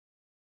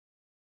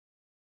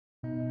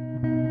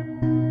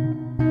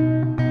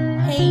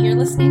you're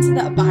listening to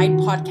the Abide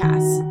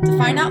podcast. To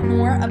find out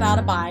more about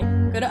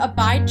Abide, go to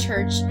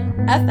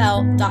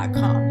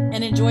abidechurchfl.com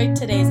and enjoy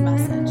today's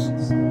message.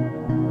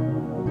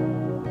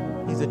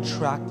 He's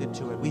attracted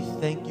to it. We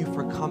thank you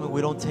for coming.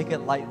 We don't take it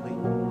lightly.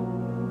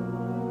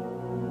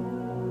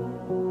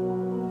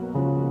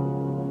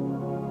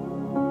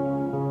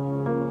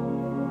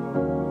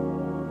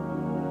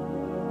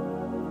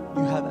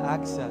 You have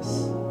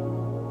access.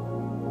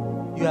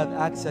 You have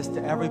access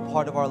to every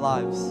part of our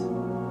lives.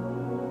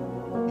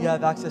 You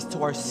have access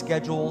to our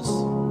schedules,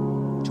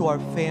 to our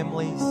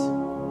families,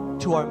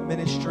 to our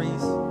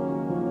ministries,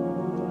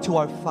 to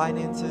our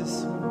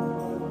finances.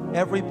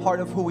 Every part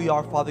of who we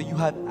are, Father, you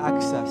have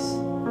access.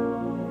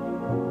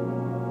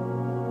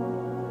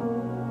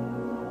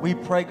 We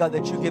pray, God,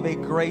 that you give a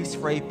grace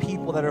for a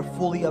people that are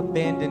fully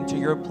abandoned to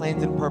your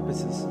plans and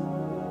purposes.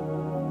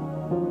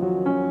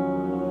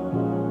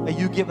 That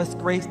you give us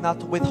grace not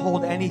to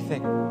withhold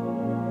anything.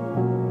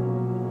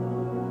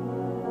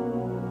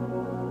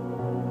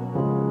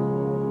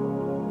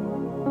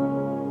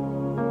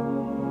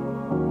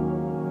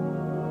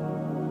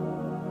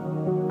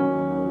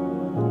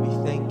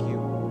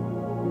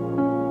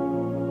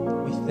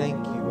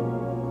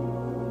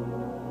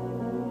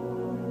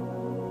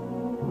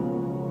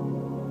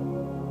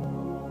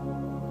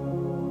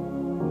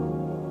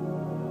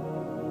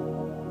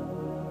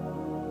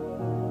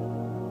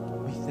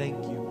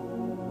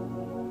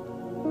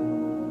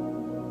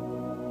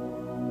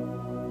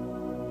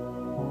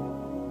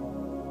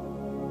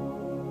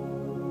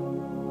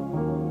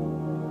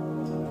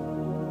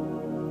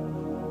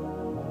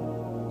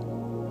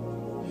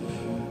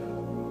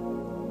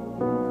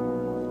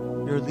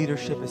 Your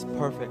leadership is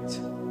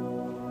perfect.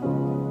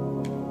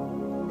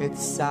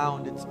 It's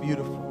sound, it's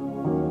beautiful.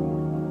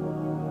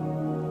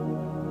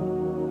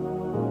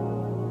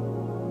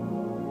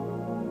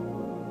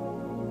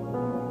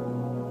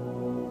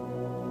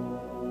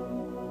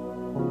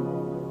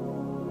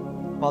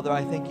 Father,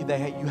 I thank you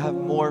that you have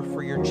more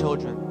for your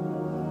children.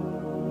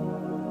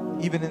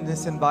 Even in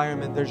this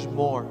environment, there's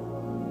more.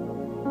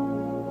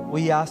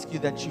 We ask you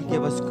that you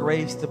give us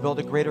grace to build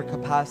a greater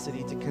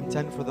capacity to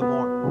contend for the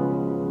more.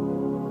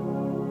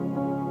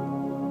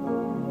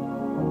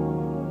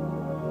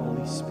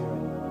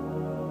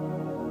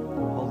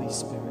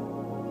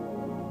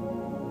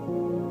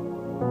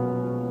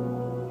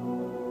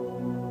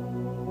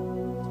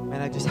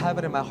 Have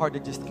it in my heart to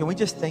can we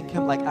just thank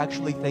him, like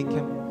actually thank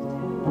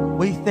him?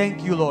 We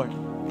thank you, Lord.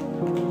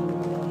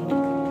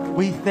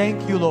 We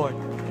thank you, Lord.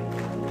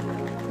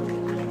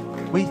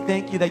 We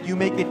thank you that you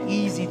make it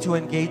easy to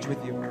engage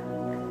with you.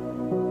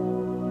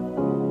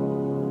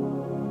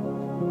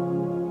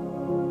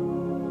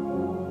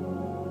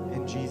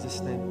 In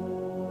Jesus' name.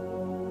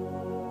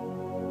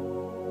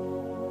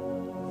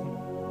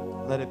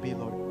 Let it be,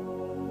 Lord.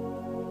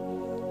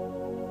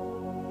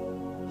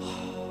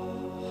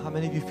 How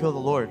many of you feel the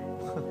Lord?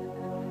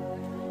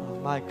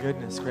 My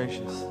goodness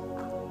gracious.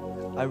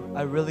 I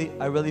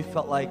really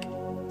felt like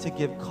to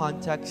give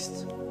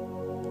context,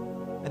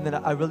 and then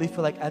I really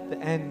feel like at the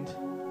end,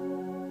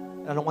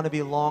 I don't want to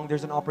be long,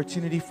 there's an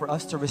opportunity for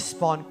us to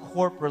respond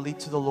corporately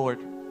to the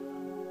Lord.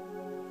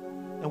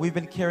 And we've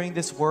been carrying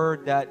this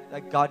word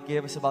that God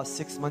gave us about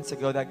 6 months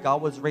ago, that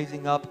God was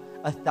raising up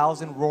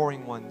 1,000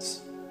 roaring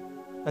ones,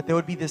 that there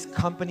would be this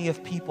company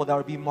of people that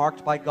would be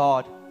marked by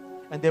God,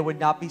 and they would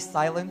not be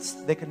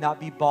silenced, they could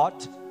not be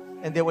bought,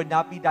 and they would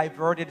not be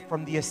diverted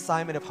from the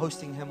assignment of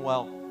hosting him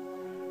well.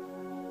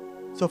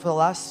 So for the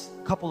last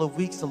couple of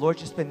weeks, the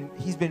Lord's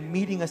he's been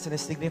meeting us in a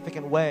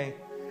significant way.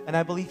 And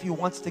I believe he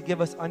wants to give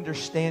us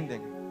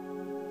understanding.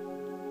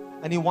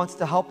 And he wants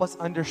to help us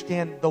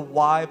understand the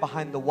why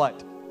behind the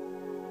what.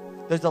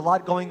 There's a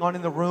lot going on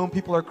in the room.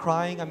 People are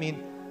crying. I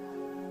mean,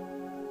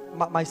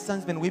 my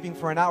son's been weeping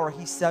for an hour.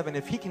 He's 7.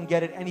 If he can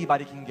get it,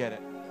 anybody can get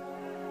it.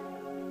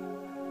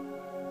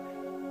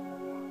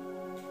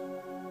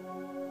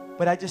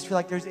 But I just feel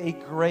like there's a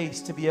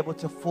grace to be able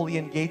to fully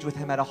engage with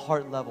him at a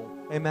heart level.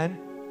 Amen?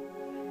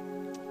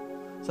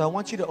 So I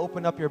want you to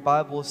open up your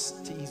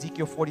Bibles to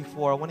Ezekiel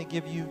 44. I want to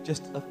give you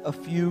just a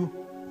few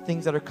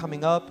things that are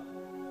coming up.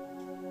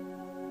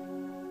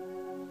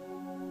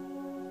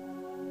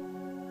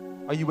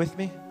 Are you with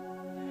me?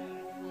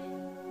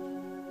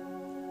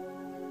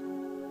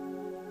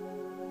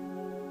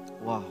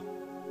 Wow.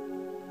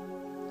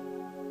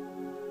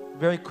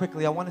 Very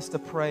quickly, I want us to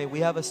pray.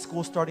 We have a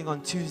school starting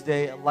on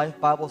Tuesday, a Life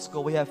Bible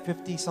School. We have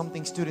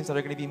 50-something students that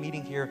are going to be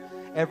meeting here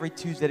every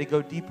Tuesday to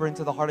go deeper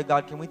into the heart of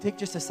God. Can we take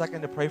just a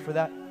second to pray for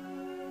that?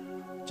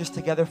 Just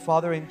together.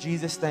 Father, in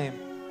Jesus' name,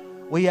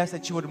 we ask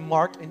that you would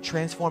mark and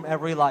transform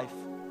every life.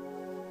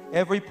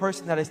 Every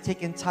person that has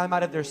taken time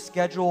out of their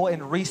schedule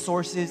and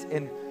resources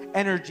and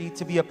energy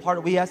to be a part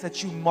of, we ask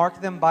that you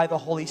mark them by the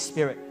Holy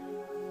Spirit.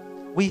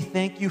 We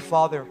thank you,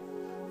 Father,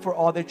 for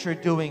all that you're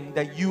doing,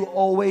 that you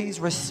always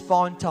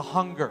respond to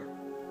hunger.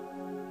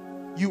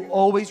 You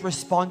always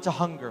respond to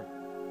hunger.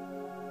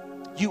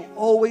 You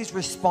always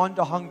respond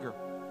to hunger.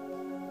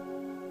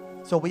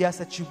 So we ask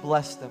that you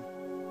bless them.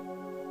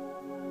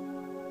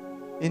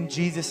 In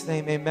Jesus'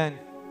 name, amen.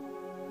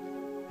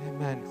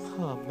 Amen.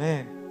 Oh,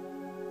 man.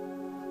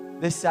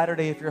 This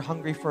Saturday, if you're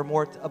hungry for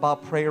more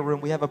about prayer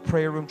room, we have a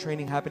prayer room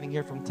training happening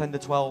here from 10 to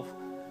 12.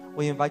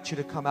 We invite you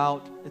to come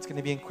out. It's going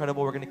to be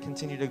incredible. We're going to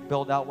continue to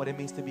build out what it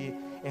means to be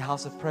a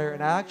house of prayer.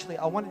 And I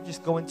want to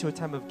just go into a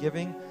time of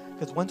giving,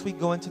 because once we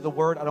go into the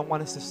Word, I don't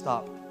want us to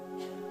stop.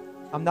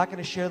 I'm not going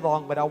to share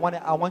long, but I want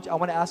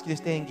to ask you to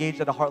stay engaged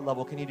at a heart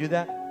level. Can you do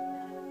that?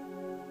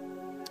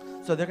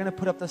 So they're going to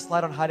put up the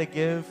slide on how to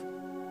give,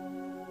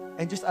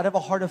 and just out of a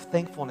heart of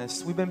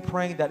thankfulness, we've been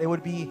praying that it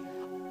would be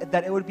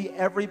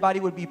everybody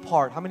would be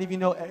part. How many of you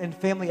know in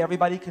family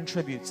everybody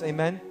contributes?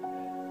 Amen.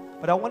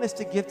 But I want us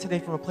to give today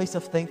from a place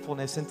of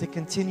thankfulness and to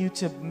continue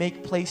to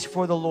make place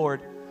for the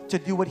Lord to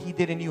do what He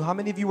did in you. How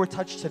many of you were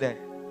touched today?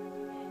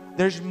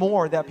 There's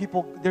more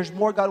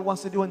God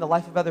wants to do in the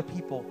life of other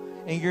people,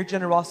 and your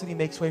generosity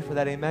makes way for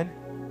that. Amen.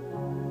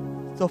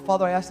 So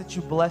Father, I ask that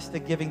you bless the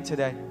giving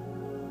today.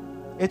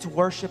 It's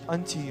worship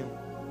unto you.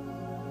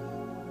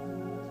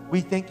 We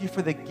thank you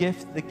for the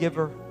gift, the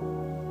giver,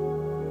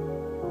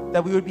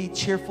 that we would be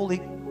cheerfully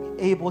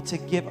able to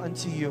give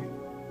unto you.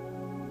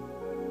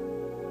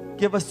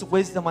 Give us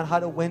wisdom on how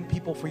to win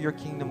people for your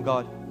kingdom,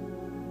 God.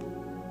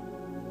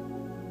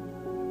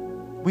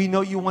 We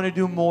know you want to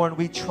do more, and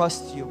we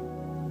trust you.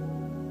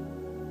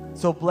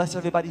 So bless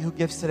everybody who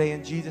gives today.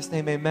 In Jesus'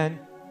 name, amen.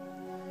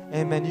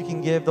 Amen. You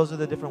can give. Those are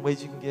the different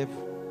ways you can give.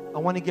 I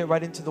want to get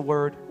right into the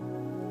Word.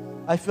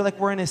 I feel like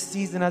we're in a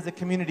season as a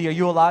community. Are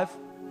you alive?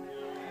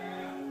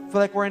 I feel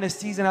like we're in a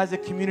season as a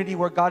community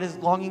where God is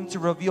longing to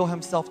reveal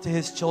Himself to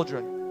His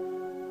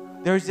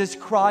children. There's this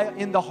cry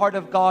in the heart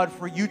of God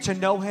for you to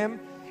know Him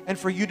and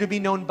for you to be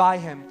known by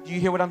Him. Do you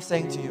hear what I'm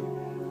saying to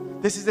you?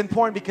 This is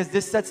important because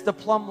this sets the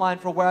plumb line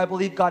for where I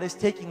believe God is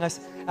taking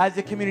us as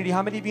a community.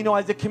 How many of you know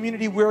as a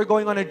community we're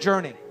going on a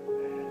journey?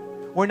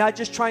 We're not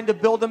just trying to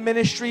build a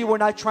ministry. We're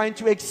not trying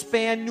to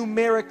expand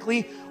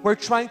numerically. We're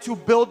trying to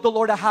build the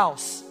Lord a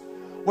house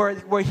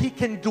where He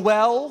can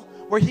dwell,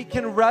 where He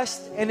can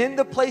rest, and in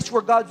the place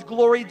where God's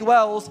glory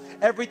dwells,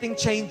 everything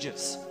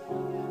changes.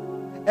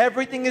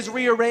 Everything is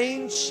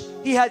rearranged.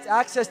 He has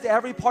access to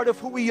every part of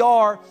who we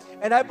are.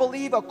 And I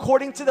believe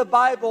according to the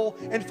Bible,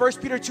 in 1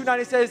 Peter 2:9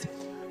 it says,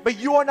 but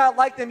you are not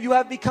like them. You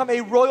have become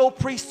a royal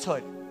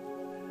priesthood.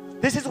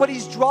 This is what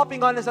He's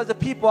dropping on us as a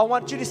people. I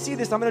want you to see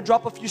this. I'm going to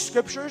drop a few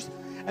scriptures,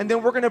 and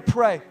then we're going to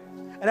pray.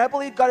 And I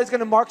believe God is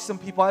going to mark some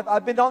people.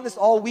 I've been on this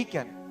all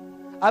weekend.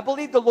 I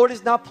believe the Lord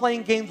is not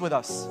playing games with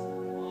us.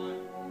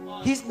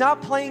 He's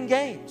not playing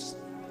games.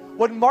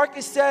 What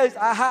Marcus says,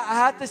 I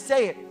have to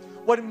say it.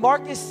 What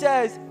Marcus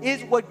says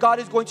is what God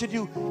is going to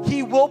do.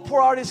 He will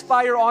pour out His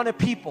fire on a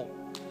people.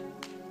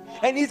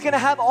 And He's going to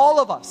have all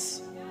of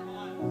us.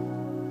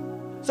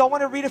 So I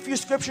want to read a few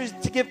scriptures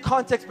to give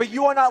context. But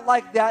you are not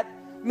like that,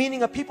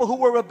 meaning a people who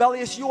were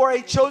rebellious. You are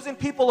a chosen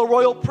people, a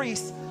royal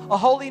priest, a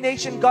holy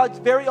nation, God's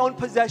very own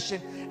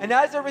possession. And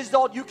as a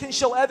result, you can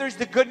show others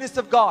the goodness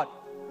of God.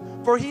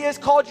 For He has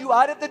called you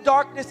out of the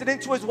darkness and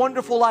into His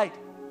wonderful light.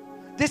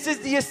 This is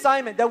the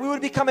assignment, that we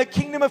would become a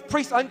kingdom of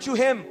priests unto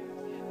Him.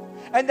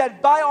 And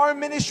that by our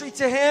ministry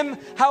to Him,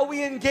 how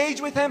we engage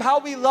with Him, how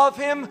we love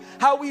Him,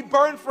 how we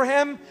burn for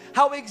Him,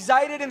 how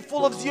excited and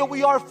full of zeal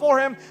we are for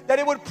Him, that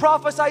it would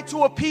prophesy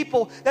to a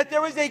people that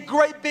there is a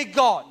great big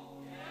God.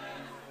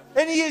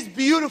 And He is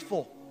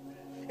beautiful.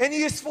 And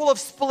He is full of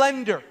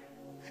splendor.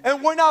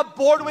 And we're not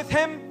bored with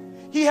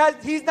Him.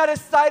 He's not a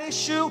side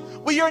issue.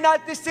 We are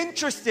not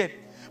disinterested.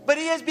 But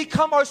He has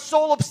become our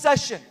sole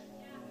obsession.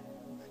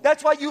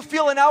 That's why you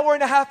feel an hour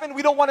and a half in,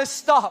 we don't want to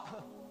stop.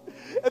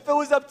 If it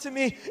was up to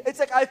me, it's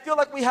like I feel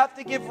like we have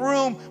to give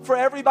room for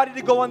everybody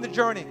to go on the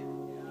journey.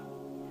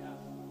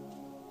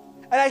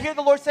 And I hear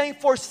the Lord saying,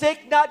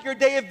 forsake not your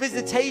day of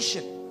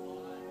visitation.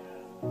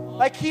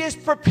 Like He is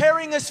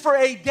preparing us for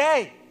a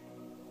day.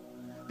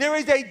 There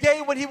is a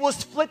day when He will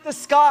split the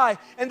sky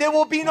and there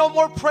will be no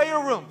more prayer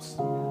rooms.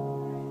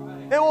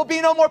 There will be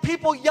no more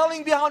people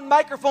yelling behind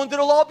microphones.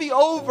 It'll all be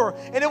over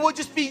and it will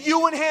just be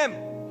you and Him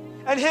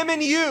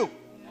and you.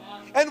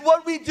 And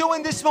what we do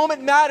in this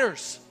moment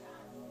matters.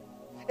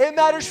 It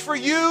matters for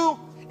you.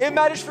 It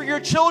matters for your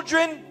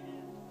children.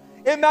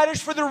 It matters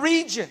for the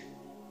region.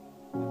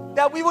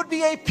 That we would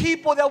be a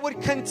people that would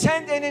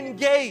contend and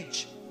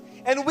engage.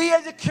 And we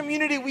as a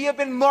community, we have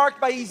been marked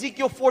by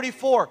Ezekiel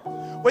 44,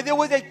 where there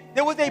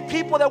was a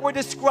people that were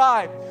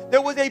described.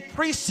 There was a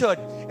priesthood,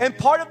 and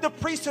part of the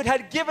priesthood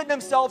had given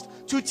themselves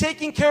to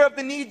taking care of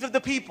the needs of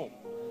the people.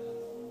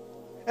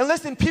 And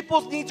listen,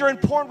 people's needs are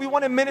important. We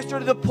want to minister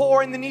to the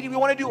poor and the needy. We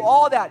want to do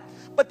all that.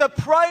 But the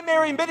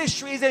primary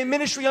ministry is a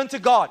ministry unto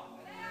God.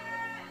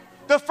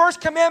 The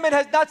first commandment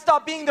has not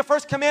stopped being the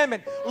first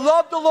commandment.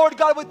 Love the Lord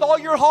God with all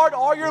your heart,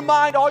 all your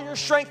mind, all your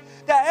strength.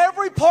 That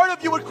every part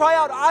of you would cry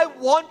out, I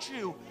want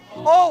you.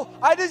 Oh,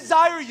 I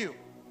desire you.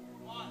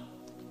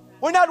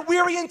 We're not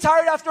weary and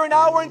tired after an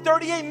hour and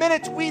 38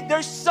 minutes.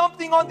 There's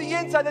something on the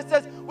inside that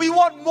says, we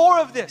want more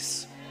of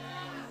this.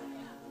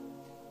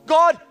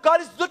 God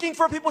is looking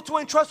for people to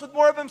entrust with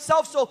more of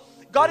Himself. So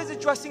God is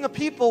addressing a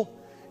people.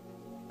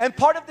 And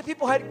part of the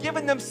people had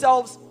given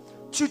themselves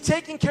to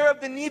taking care of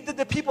the needs of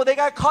the people. They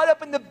got caught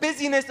up in the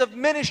busyness of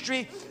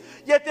ministry.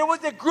 Yet there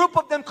was a group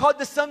of them called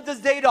the sons of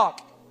Zadok.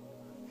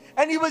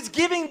 And he was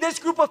giving this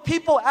group of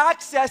people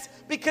access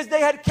because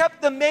they had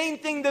kept the main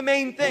thing the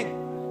main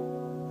thing.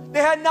 They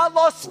had not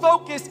lost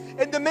focus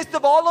in the midst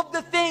of all of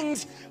the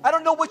things. I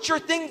don't know what your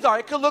things are.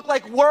 It could look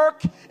like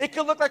work. It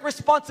could look like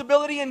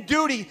responsibility and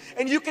duty.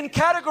 And you can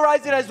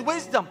categorize it as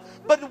wisdom.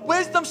 But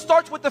wisdom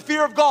starts with the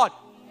fear of God.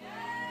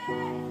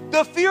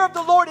 The fear of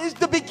the Lord is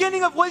the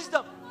beginning of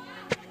wisdom.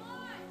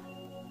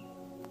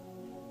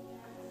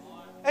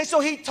 And so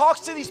he talks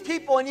to these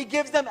people and he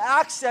gives them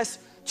access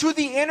to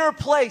the inner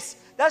place.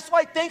 That's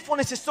why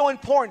thankfulness is so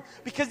important,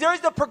 because there is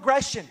the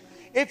progression.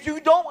 If you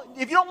don't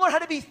learn how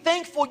to be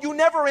thankful, you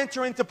never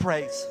enter into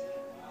praise.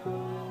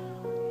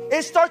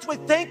 It starts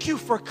with thank you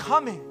for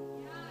coming.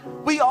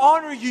 We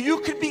honor you. You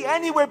could be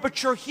anywhere,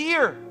 but you're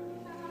here.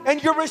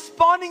 And you're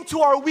responding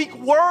to our weak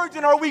words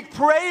and our weak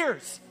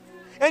prayers.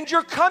 And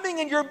you're coming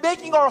and you're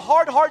making our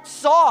hard hearts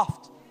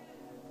soft.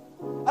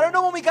 I don't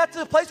know when we got to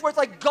the place where it's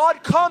like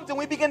God comes and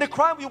we begin to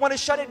cry and we want to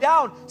shut it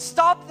down.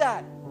 Stop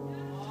that.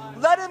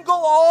 Let him go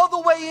all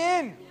the way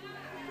in.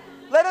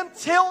 Let him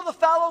till the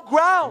fallow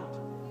ground.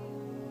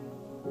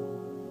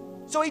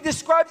 So he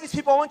describes these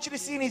people. I want you to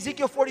see in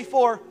Ezekiel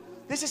 44,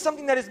 this is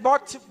something that is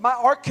marked to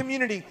our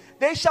community.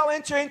 They shall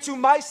enter into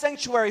my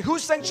sanctuary.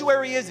 Whose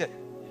sanctuary is it?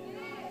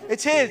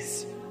 It's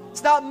his.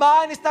 It's not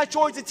mine, it's not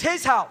yours, it's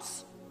his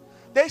house.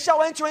 They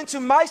shall enter into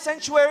my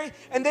sanctuary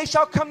and they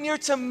shall come near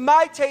to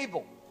my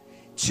table.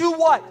 To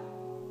what?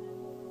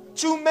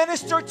 To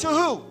minister to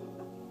who?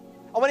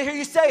 I want to hear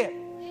you say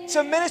it.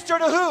 To minister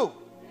to who?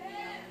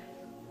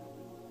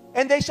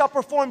 And they shall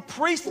perform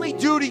priestly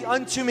duty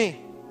unto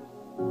me.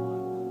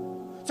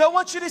 So I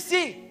want you to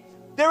see,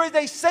 there is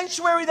a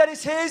sanctuary that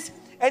is his,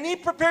 and he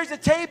prepares a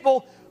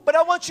table. But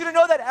I want you to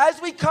know that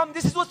as we come,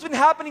 this is what's been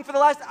happening for the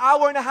last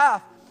hour and a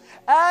half.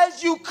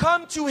 As you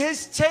come to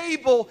his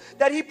table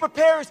that he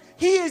prepares,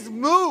 he is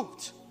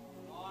moved.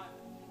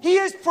 He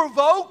is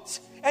provoked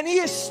and he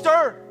is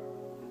stirred.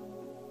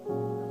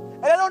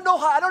 And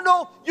I don't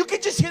know, you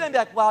can just hear them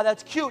like, wow,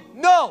 that's cute.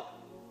 No.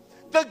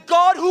 The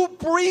God who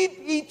breathed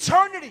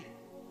eternity,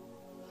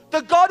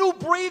 the God who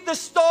breathed the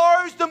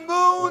stars, the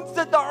moons,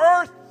 the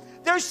earth,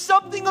 there's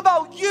something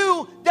about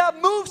you that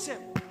moves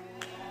him.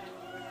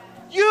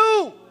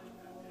 You.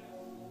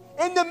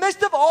 In the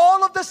midst of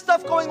all of the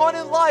stuff going on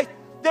in life,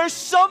 there's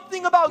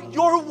something about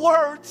your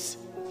words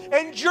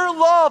and your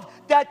love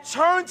that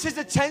turns his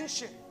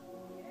attention.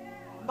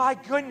 My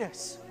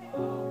goodness.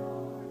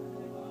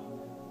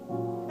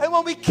 And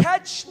when we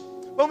catch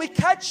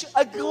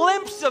a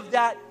glimpse of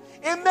that,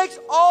 it makes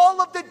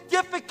all of the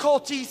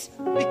difficulties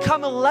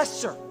become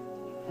lesser.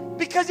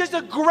 Because there's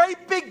a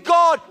great big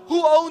God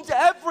who owns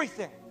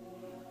everything.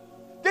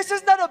 This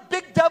is not a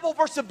big devil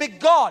versus a big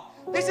God.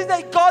 This is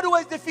a God who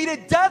has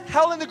defeated death,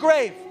 hell, and the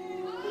grave.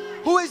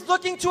 Who is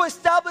looking to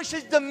establish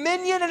his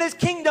dominion and his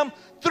kingdom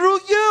through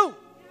you.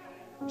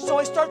 So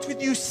it starts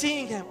with you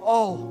seeing him.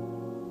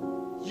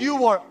 Oh,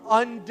 you are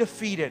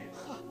undefeated.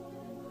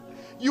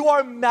 You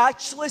are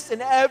matchless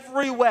in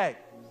every way.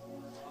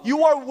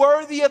 You are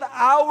worthy of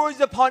hours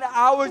upon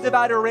hours of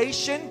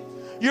adoration.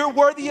 You're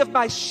worthy of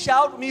my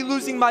shout, me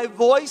losing my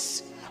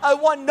voice. I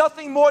want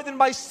nothing more than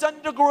my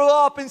son to grow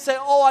up and say,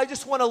 oh, I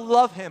just want to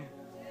love him.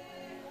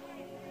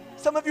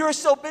 Some of you are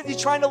so busy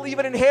trying to leave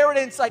an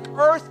inheritance like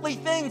earthly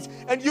things,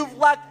 and you've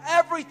lacked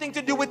everything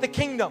to do with the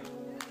kingdom.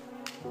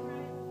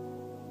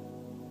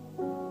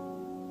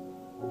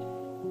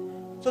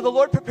 So the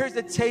Lord prepares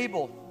a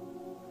table,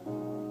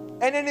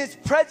 and in his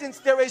presence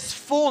there is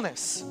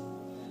fullness.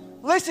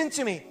 Listen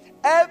to me.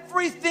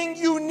 Everything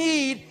you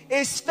need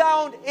is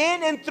found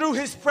in and through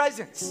his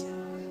presence.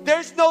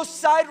 There's no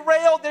side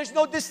rail, there's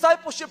no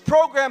discipleship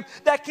program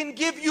that can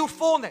give you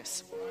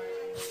fullness.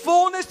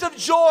 Fullness of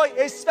joy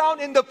is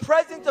found in the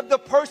presence of the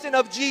person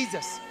of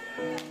Jesus.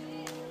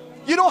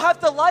 You don't have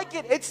to like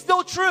it, it's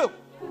still true.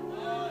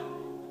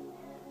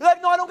 You're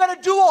like, no, I don't got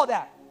to do all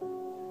that.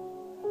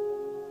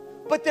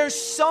 But there's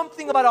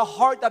something about a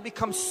heart that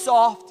becomes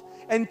soft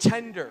and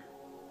tender.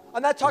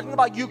 I'm not talking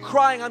about you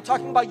crying, I'm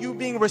talking about you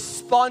being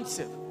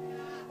responsive.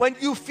 When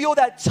you feel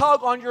that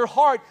tug on your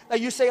heart that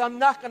you say, I'm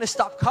not going to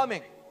stop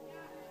coming.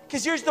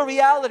 Because here's the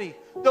reality.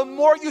 The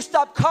more you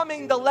stop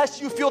coming, the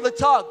less you feel the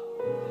tug.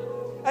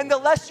 And the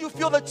less you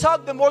feel the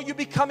tug, the more you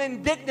become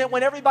indignant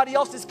when everybody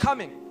else is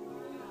coming.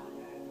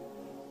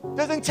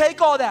 Doesn't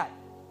take all that.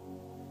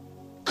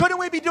 Couldn't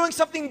we be doing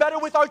something better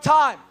with our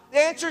time? The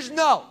answer is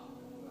no.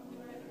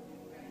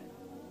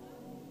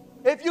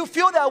 If you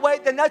feel that way,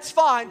 then that's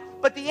fine.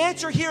 But the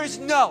answer here is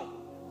no.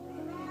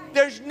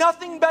 There's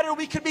nothing better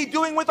we could be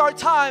doing with our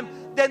time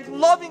than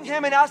loving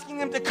him and asking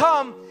him to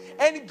come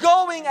and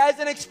going as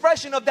an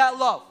expression of that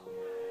love.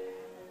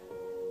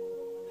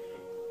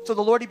 So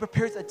the Lord, he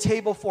prepares a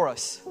table for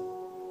us.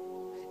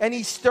 And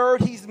he's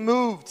stirred, he's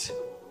moved.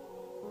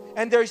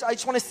 And I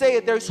just want to say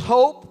it, there's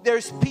hope,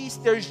 there's peace,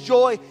 there's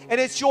joy,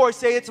 and it's yours.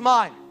 Say, it's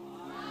mine.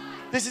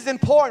 This is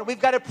important. We've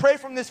got to pray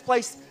from this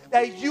place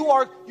that you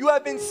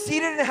have been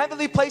seated in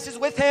heavenly places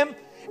with him,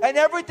 And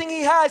everything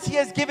He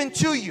has given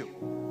to you.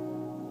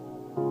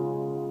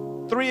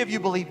 3 of you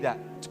believe that.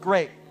 It's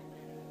great.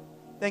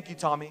 Thank you,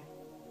 Tommy.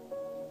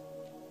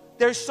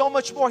 There's so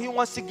much more He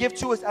wants to give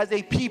to us as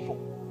a people.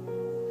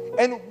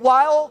 And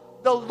while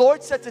the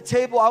Lord sets a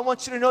table, I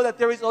want you to know that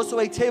there is also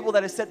a table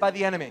that is set by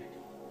the enemy.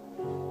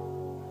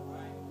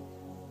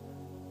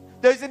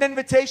 There's an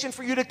invitation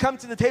for you to come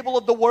to the table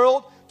of the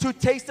world to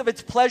taste of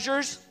its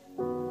pleasures,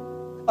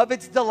 of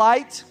its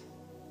delight.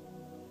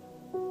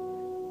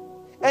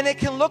 And it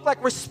can look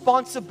like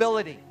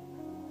responsibility.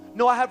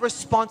 No, I have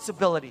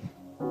responsibility.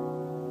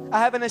 I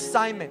have an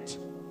assignment.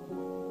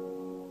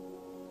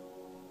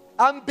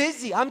 I'm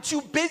busy. I'm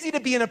too busy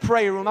to be in a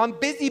prayer room. I'm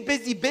busy.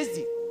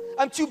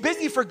 I'm too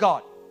busy for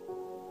God.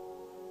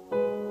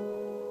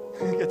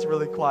 It gets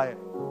really quiet.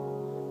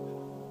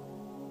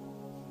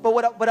 But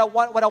what I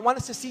want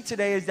us to see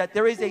today is that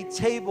there is a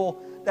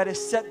table that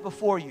is set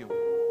before you.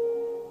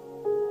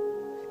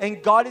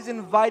 And God is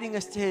inviting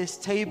us to His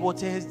table,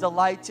 to His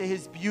delight, to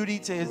His beauty,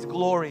 to His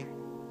glory.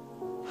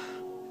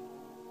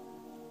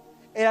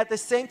 And at the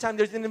same time,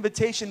 there's an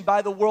invitation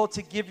by the world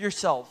to give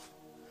yourself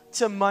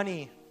to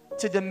money,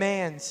 to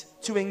demands,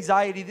 to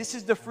anxiety. This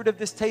is the fruit of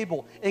this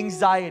table: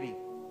 anxiety,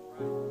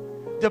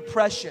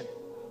 depression,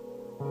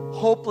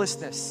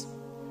 hopelessness,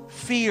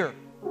 fear,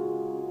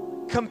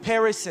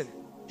 comparison.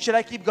 Should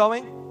I keep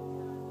going?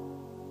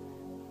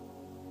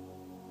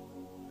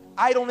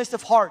 Idleness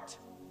of heart,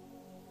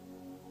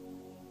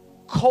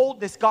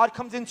 coldness. God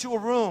comes into a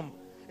room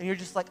and you're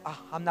just like,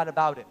 I'm not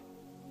about it.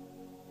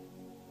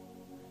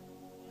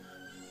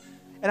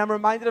 And I'm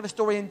reminded of a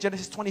story in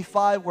Genesis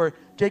 25 where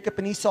Jacob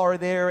and Esau are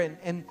there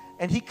and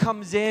he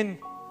comes in,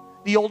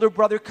 the older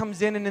brother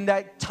comes in, and in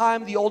that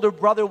time the older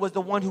brother was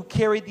the one who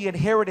carried the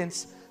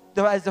inheritance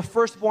as the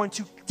firstborn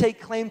to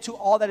take claim to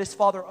all that his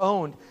father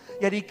owned.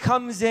 Yet he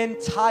comes in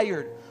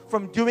tired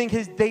from doing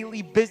his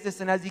daily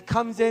business, and as he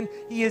comes in,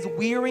 he is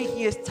weary,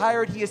 he is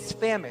tired, he is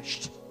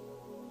famished.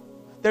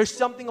 There's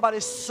something about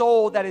his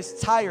soul that is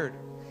tired.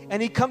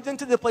 And he comes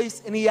into the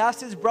place and he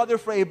asks his brother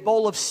for a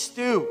bowl of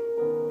stew.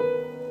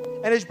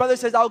 And his brother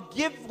says, I'll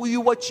give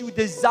you what you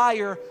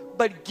desire,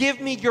 but give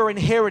me your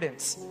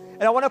inheritance.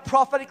 And I want to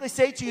prophetically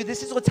say to you,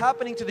 this is what's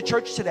happening to the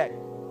church today.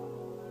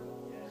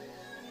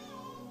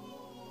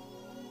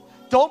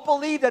 Don't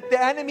believe that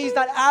the enemy is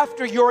not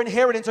after your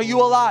inheritance. Are you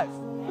alive?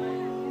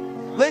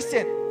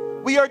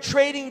 Listen, we are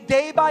trading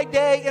day by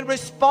day and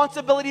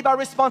responsibility by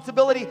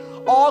responsibility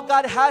all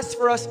God has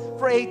for us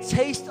for a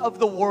taste of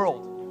the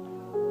world.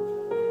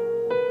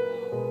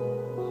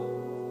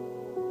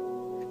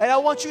 And I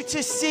want you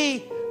to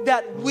see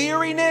that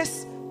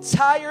weariness,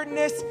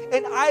 tiredness,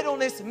 and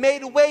idleness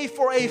made way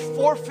for a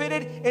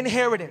forfeited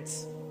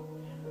inheritance.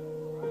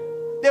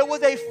 There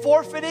was a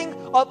forfeiting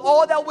of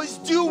all that was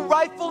due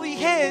rightfully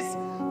his,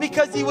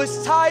 because he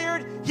was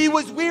tired, he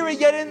was weary.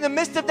 Yet in the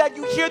midst of that,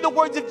 you hear the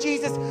words of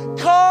Jesus,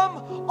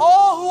 come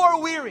all who are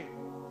weary,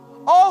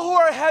 all who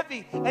are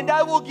heavy, and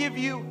I will give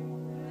you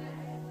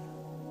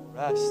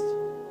rest.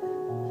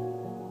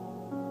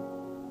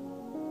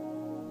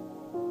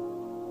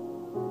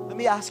 Let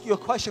me ask you a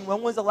question.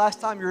 When was the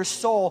last time your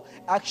soul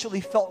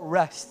actually felt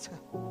rest?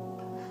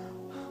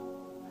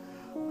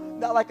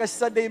 Not like a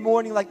Sunday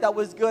morning, like that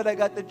was good. I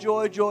got the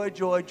joy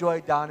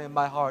down in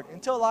my heart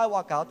until I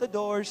walk out the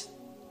doors.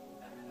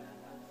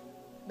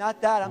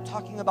 Not that. I'm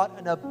talking about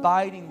an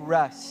abiding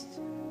rest.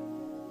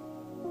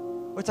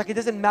 Where it's like it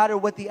doesn't matter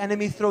what the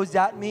enemy throws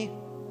at me.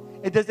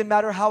 It doesn't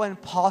matter how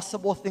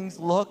impossible things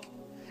look.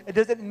 It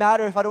doesn't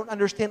matter if I don't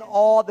understand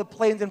all the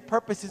plans and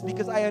purposes,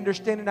 because I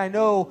understand and I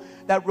know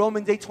that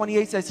Romans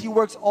 8:28 says He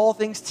works all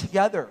things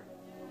together.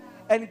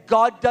 And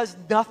God does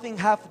nothing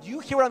half. Do you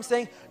hear what I'm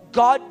saying?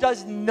 God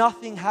does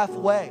nothing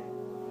halfway.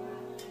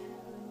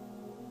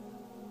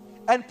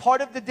 And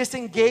part of the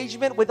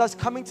disengagement with us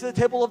coming to the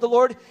table of the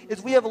Lord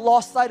is we have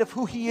lost sight of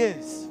who He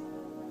is.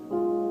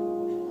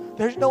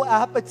 There's no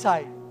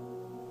appetite.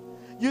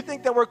 You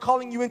think that we're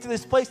calling you into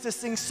this place to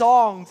sing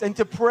songs and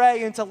to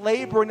pray and to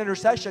labor in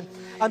intercession.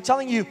 I'm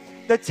telling you,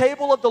 the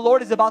table of the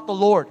Lord is about the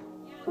Lord.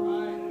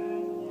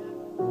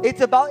 It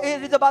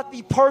is about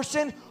the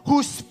person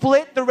who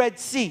split the Red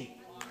Sea,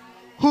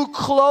 who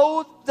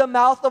clothed the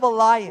mouth of a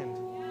lion,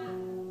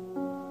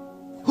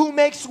 who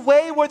makes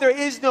way where there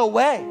is no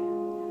way.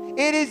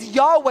 It is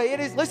Yahweh.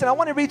 Listen, I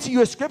want to read to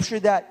you a scripture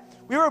that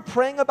we were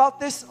praying about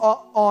this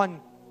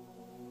on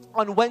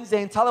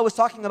Wednesday, and Tyler was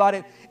talking about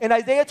it. In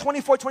Isaiah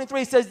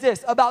 24:23, it says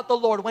this about the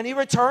Lord. When He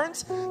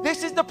returns,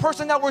 this is the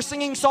person that we're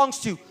singing songs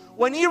to.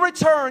 When He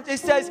returns, it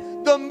says,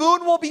 the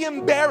moon will be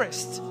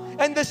embarrassed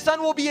and the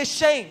sun will be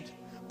ashamed,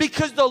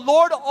 because the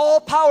Lord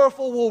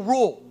all-powerful will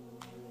rule.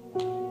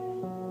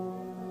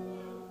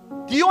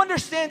 Do you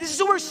understand? This is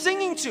who we're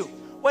singing to.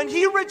 When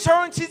He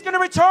returns, He's going to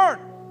return.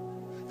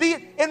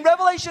 In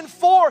Revelation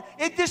 4,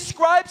 it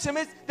describes Him.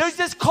 There's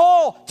this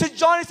call to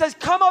John. It says,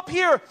 come up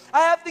here. I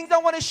have things I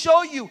want to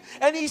show you.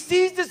 And he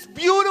sees this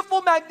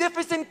beautiful,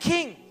 magnificent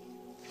king.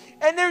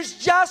 And there's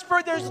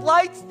jasper, there's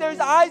lights,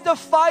 there's eyes of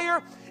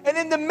fire. And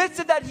in the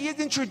midst of that, He is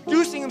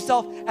introducing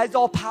Himself as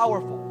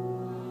all-powerful.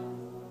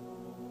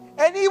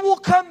 And he will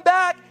come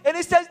back, and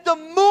it says the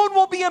moon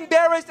will be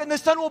embarrassed and the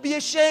sun will be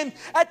ashamed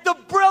at the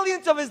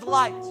brilliance of his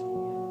light.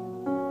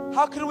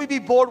 How can we be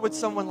bored with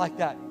someone like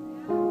that?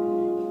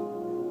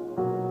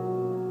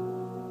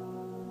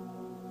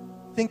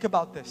 Think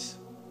about this.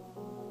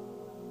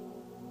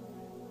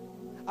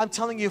 I'm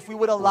telling you, if we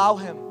would allow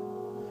him,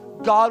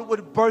 God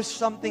would burst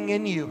something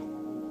in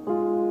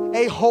you.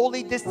 A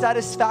holy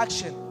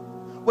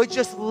dissatisfaction with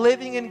just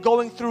living and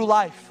going through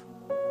life.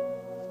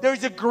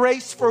 There's a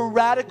grace for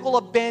radical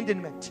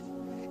abandonment,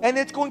 and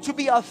it's going to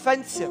be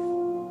offensive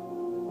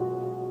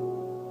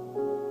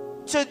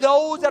to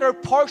those that are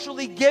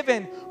partially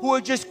given, who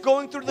are just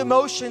going through the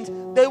motions.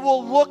 They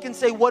will look and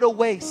say, what a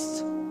waste.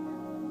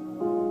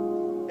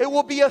 It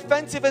will be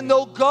offensive, and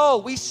they'll go.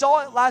 We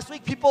saw it last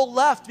week. People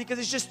left because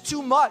it's just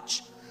too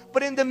much.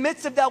 But in the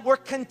midst of that, we're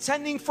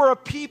contending for a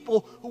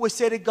people who would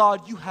say to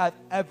God, you have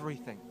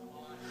everything.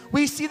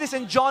 We see this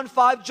in John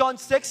 5, John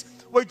 6,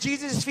 where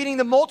Jesus is feeding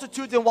the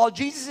multitudes, and while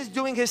Jesus is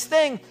doing his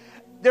thing,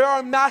 there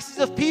are masses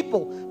of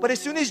people. But as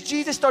soon as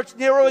Jesus starts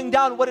narrowing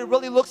down what it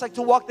really looks like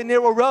to walk the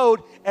narrow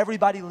road,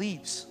 everybody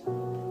leaves.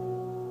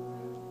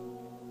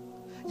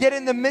 Yet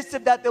in the midst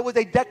of that, there was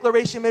a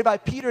declaration made by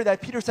Peter that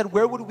Peter said,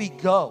 where would we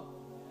go?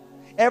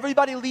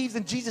 Everybody leaves,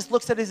 and Jesus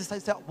looks at his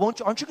disciples and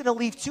says, aren't you going to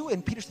leave too?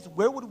 And Peter says,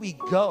 where would we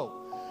go?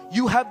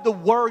 You have the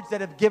words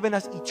that have given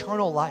us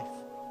eternal life.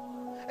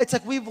 It's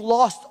like we've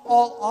lost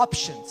all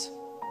options.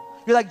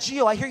 You're like,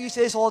 Gio, I hear you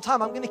say this all the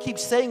time. I'm going to keep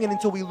saying it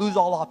until we lose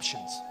all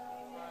options.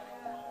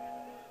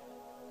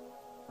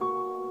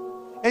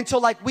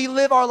 Until like we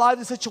live our lives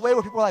in such a way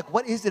where people are like,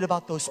 what is it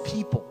about those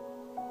people?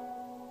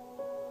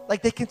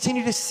 Like they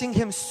continue to sing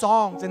him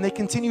songs, and they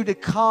continue to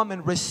come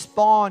and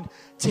respond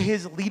to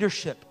his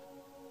leadership.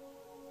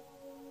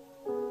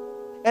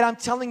 And I'm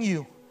telling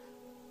you,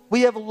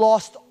 we have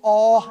lost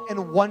awe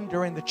and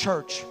wonder in the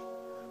church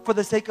for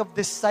the sake of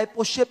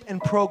discipleship and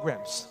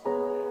programs.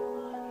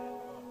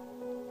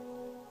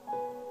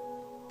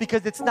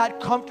 Because it's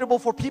not comfortable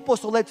for people,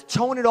 so let's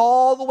tone it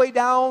all the way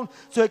down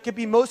so it can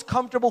be most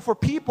comfortable for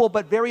people,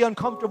 but very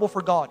uncomfortable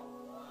for God.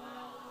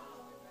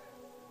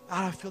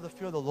 I feel the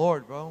fear of the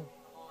Lord, bro.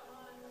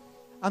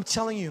 I'm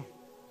telling you,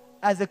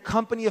 as a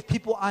company of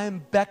people, I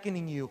am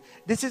beckoning you.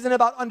 This isn't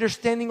about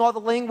understanding all the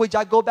language.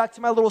 I go back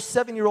to my little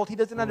 7-year-old. He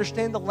doesn't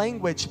understand the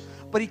language,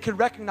 but he can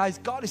recognize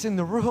God is in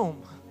the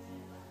room.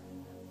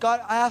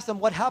 God, I asked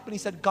him what happened. He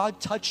said, God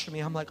touched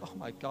me. I'm like, oh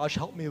my gosh,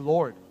 help me,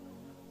 Lord.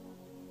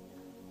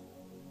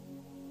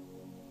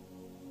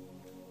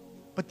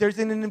 But there's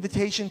an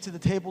invitation to the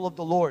table of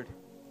the Lord.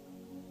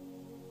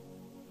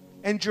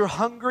 And you're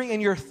hungry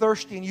and you're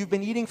thirsty, and you've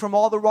been eating from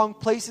all the wrong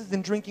places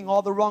and drinking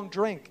all the wrong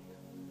drink.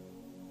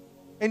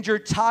 And you're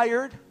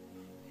tired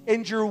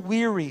and you're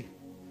weary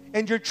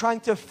and you're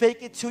trying to fake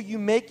it till you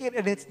make it,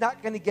 and it's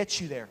not going to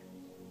get you there.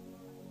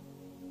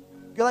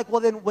 You're like,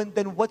 well,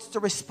 then what's the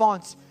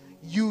response?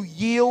 You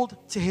yield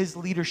to his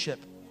leadership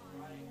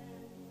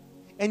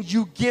and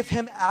you give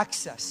him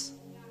access.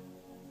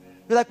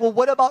 You're like, well,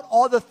 what about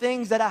all the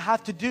things that I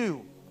have to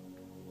do?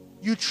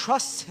 You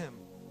trust him.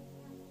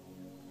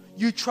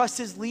 You trust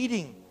his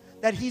leading,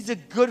 that he's a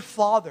good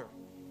father,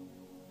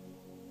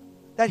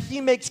 that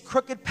he makes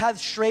crooked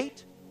paths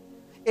straight.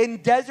 In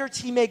deserts,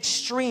 he makes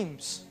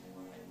streams.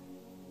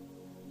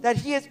 That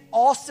he is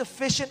all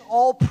sufficient,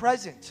 all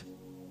present.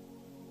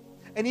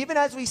 And even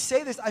as we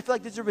say this, I feel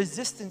like there's a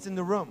resistance in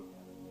the room.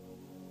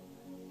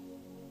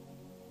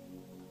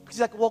 He's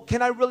like, well,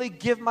 can I really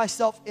give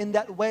myself in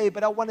that way?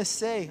 But I want to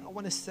say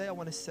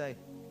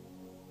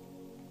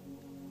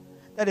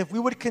that if we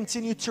would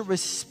continue to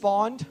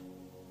respond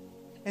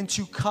and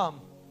to come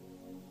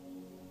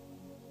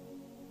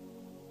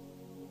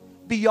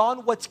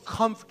beyond what's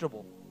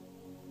comfortable,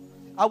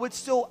 I would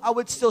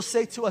still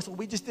say to us, what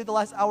we just did the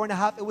last hour and a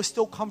half, it was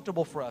still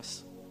comfortable for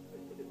us.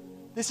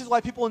 This is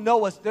why people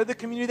know us. They're the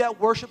community that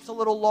worships a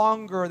little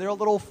longer. They're a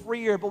little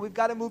freer, but we've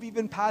got to move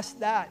even past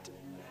that.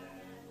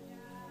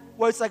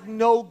 Where it's like,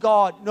 no,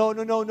 God,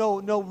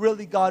 no,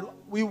 really, God,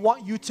 we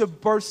want you to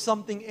burst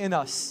something in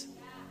us.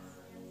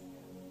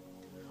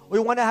 We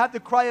want to have the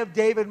cry of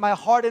David, my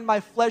heart and my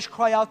flesh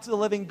cry out to the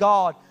living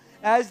God.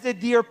 As the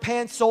deer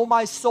pants, so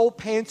my soul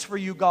pants for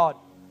you, God.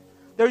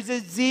 There's a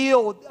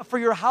zeal for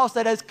your house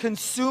that has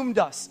consumed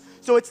us.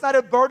 So it's not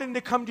a burden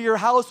to come to your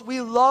house. We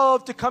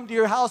love to come to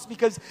your house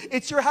because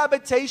it's your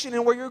habitation,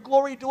 and where your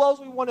glory dwells,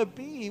 we want to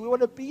be. We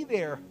want to be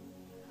there.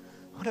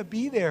 I want to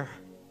be there.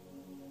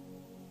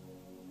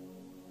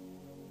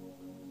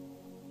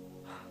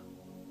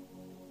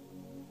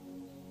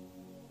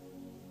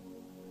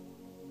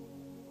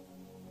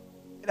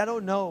 And I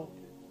don't know,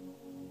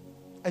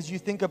 as you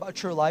think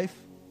about your life,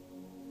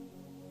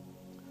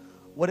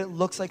 what it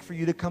looks like for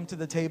you to come to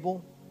the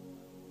table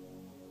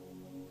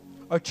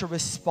or to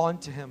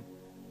respond to him.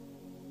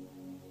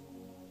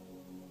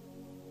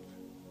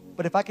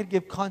 But if I could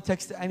give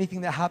context to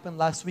anything that happened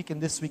last week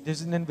and this week,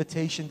 there's an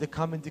invitation to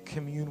come and to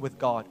commune with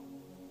God.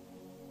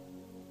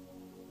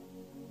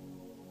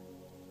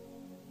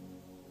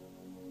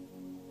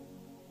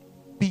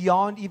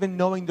 Beyond even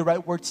knowing the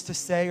right words to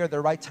say or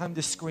the right time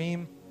to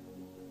scream,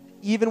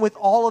 even with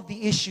all of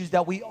the issues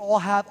that we all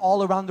have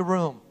all around the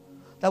room,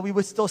 that we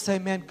would still say,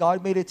 man,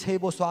 God made a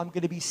table, so I'm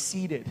going to be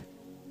seated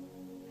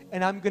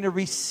and I'm going to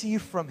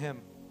receive from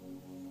Him.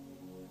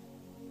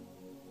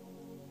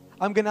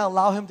 I'm going to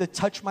allow Him to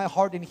touch my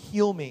heart and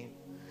heal me.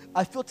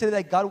 I feel today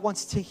that God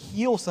wants to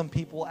heal some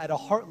people at a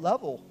heart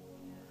level.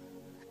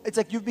 It's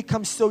like you've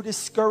become so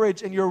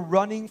discouraged and you're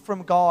running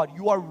from God.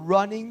 You are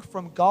running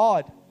from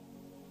God.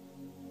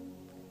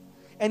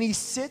 And He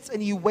sits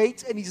and He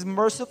waits and He's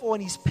merciful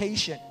and He's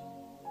patient.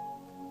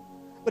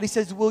 But He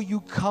says, will you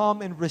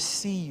come and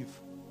receive?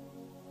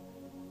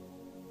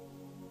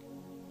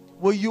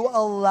 Will you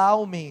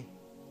allow me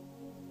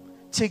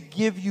to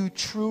give you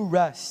true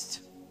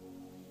rest?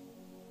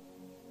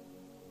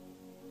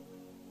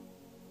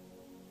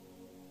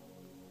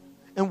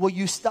 And will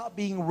you stop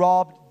being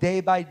robbed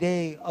day by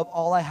day of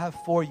all I have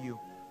for you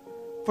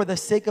for the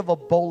sake of a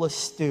bowl of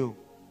stew?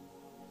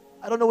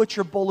 I don't know what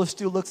your bowl of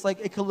stew looks like.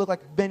 It could look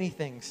like many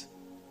things.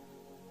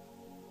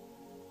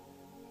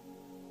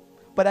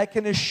 But I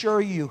can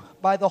assure you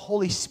by the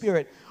Holy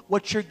Spirit,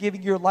 what you're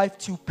giving your life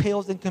to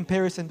pales in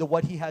comparison to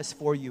what He has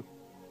for you.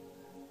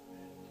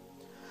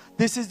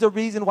 This is the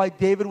reason why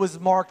David was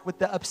marked with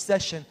the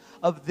obsession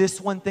of this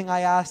one thing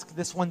I ask,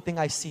 this one thing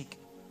I seek.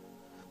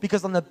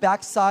 Because on the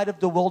backside of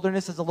the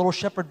wilderness as a little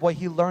shepherd boy,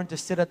 he learned to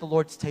sit at the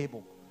Lord's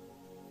table.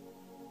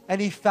 And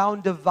he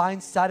found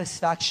divine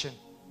satisfaction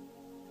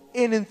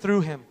in and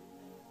through Him.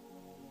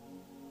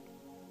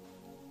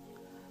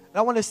 And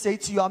I want to say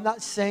to you, I'm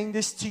not saying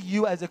this to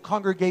you as a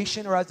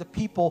congregation or as a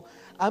people.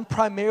 I'm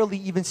primarily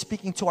even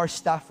speaking to our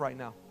staff right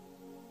now.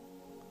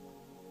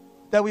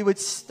 That we would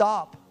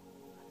stop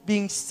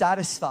being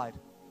satisfied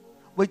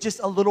with just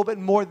a little bit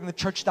more than the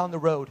church down the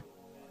road.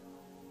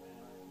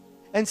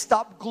 And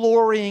stop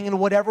glorying in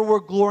whatever we're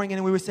glorying in.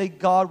 And we would say,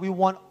 God, we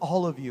want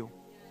all of you.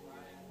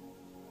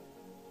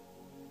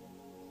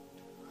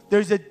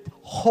 There's a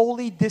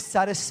holy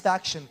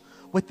dissatisfaction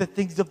with the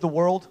things of the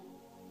world.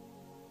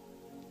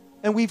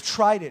 And we've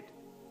tried it.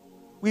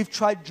 We've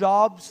tried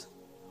jobs.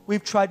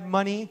 We've tried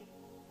money.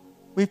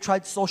 We've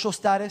tried social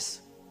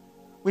status.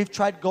 We've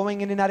tried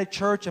going in and out of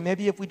church. And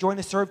maybe if we join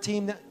a serve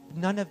team,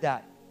 none of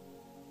that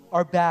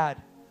are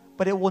bad.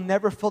 But it will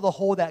never fill the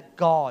hole that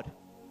God.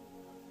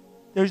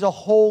 There's a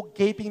hole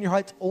gaping in your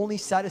heart that's only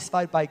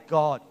satisfied by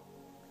God.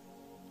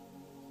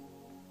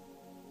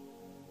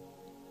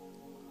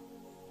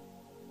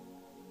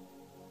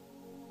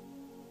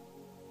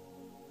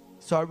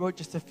 So I wrote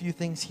just a few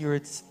things here.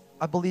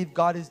 I believe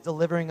God is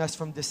delivering us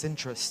from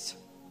disinterest.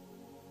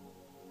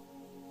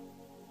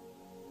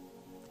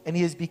 And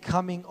He is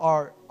becoming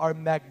our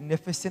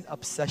magnificent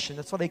obsession.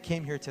 That's what I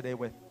came here today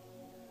with.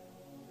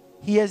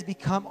 He has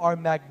become our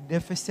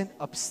magnificent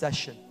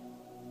obsession.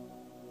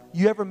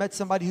 You ever met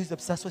somebody who's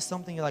obsessed with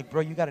something? You're like, bro,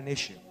 you got an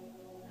issue.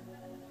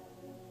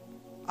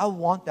 I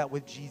want that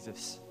with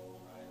Jesus.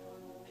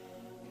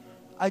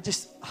 I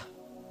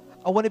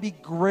want to be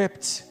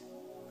gripped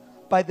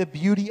by the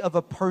beauty of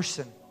a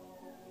person.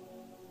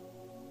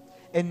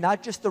 And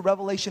not just the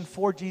revelation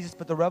for Jesus,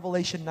 but the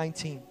Revelation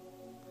 19.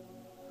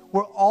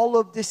 Where all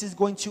of this is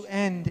going to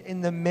end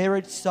in the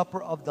marriage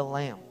supper of the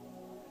Lamb.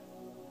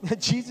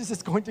 Jesus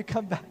is going to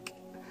come back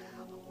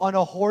on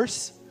a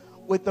horse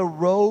with a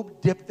robe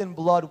dipped in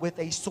blood, with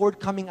a sword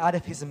coming out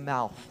of His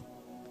mouth.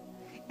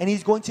 And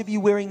He's going to be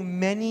wearing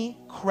many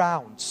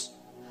crowns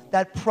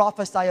that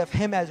prophesy of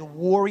Him as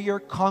warrior,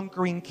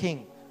 conquering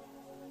king.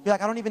 You're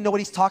like, I don't even know what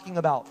He's talking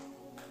about.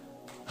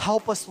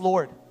 Help us,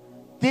 Lord.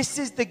 This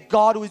is the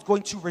God who is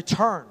going to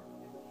return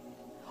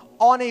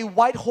on a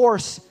white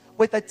horse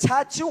with a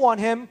tattoo on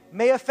Him,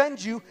 may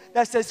offend you,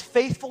 that says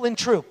faithful and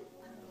true,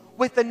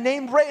 with a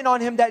name written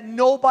on Him that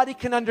nobody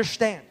can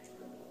understand.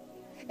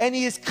 And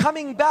He is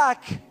coming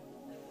back,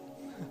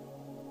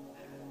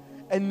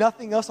 and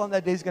nothing else on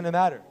that day is going to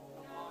matter.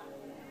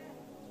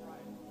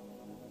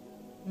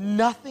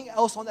 Nothing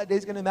else on that day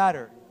is going to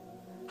matter.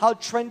 How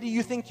trendy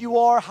you think you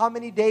are, how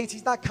many days.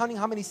 He's not counting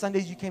how many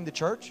Sundays you came to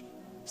church.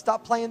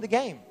 Stop playing the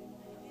game.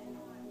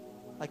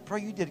 Like, bro,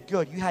 you did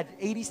good. You had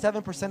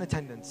 87%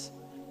 attendance.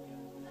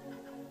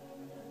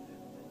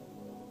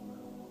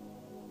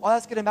 All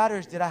that's going to matter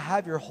is, did I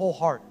have your whole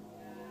heart?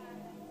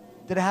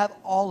 Did I have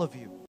all of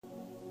you?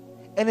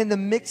 And in the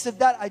mix of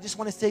that, I just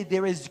want to say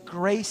there is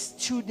grace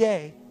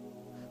today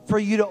for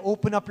you to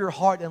open up your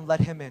heart and let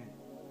Him in.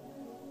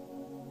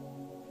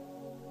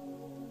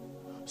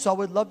 So I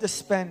would love to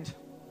spend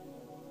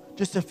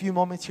just a few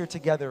moments here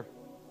together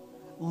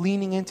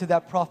leaning into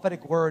that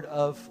prophetic word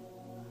of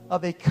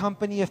a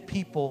company of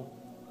people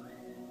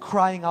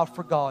crying out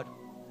for God.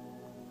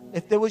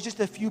 If there was just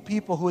a few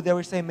people who they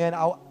were saying, man,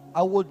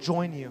 I will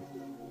join you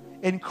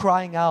in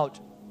crying out,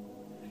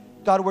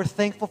 God, we're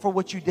thankful for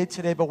what you did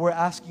today, but we're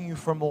asking you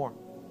for more.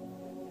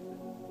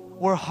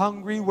 We're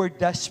hungry, we're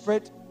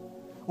desperate,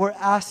 we're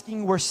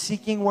asking, we're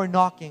seeking, we're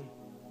knocking.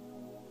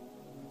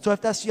 So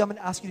if that's you, I'm going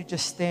to ask you to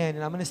just stand,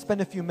 and I'm going to spend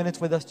a few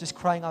minutes with us just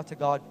crying out to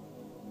God.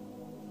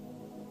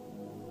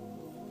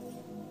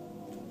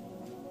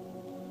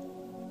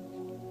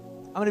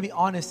 I'm going to be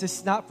honest, this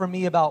is not for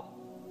me about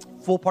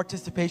full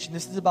participation.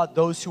 This is about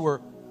those who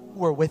are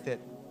with it.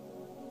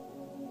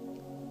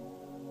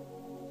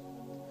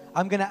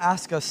 I'm going to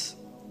ask us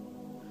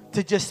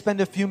to just spend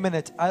a few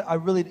minutes. I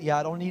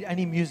don't need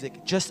any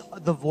music, just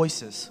the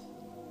voices.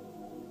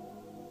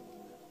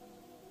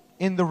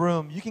 In the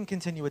room. You can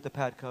continue with the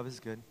pad cover, it's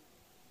good.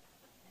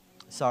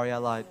 Sorry, I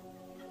lied.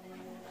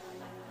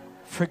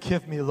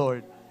 Forgive me,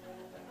 Lord.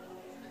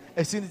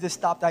 As soon as it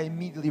stopped, I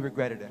immediately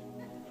regretted it.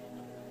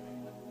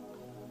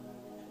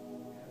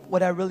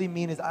 What I really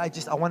mean is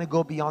I want to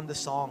go beyond the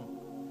song.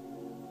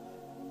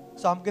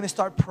 So I'm going to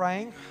start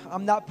praying.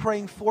 I'm not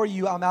praying for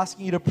you. I'm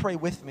asking you to pray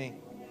with me.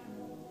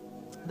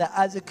 That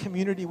as a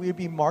community, we would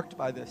be marked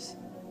by this.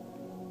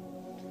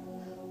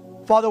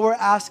 Father, we're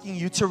asking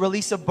you to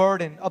release a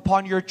burden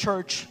upon your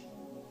church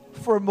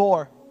for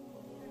more.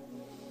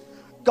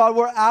 God,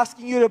 we're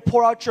asking you to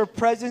pour out your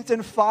presence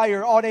and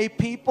fire on a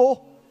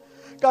people.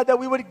 God, that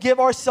we would give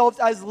ourselves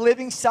as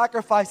living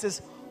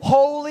sacrifices,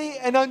 holy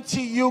and unto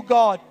you,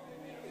 God.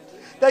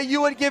 That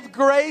you would give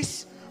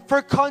grace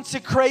for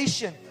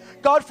consecration.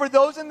 God, for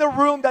those in the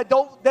room that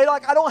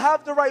I don't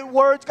have the right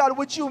words, God,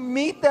 would you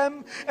meet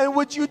them and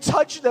would you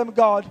touch them,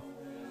 God?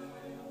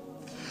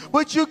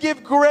 Would you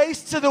give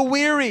grace to the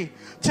weary,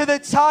 to the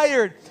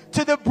tired,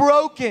 to the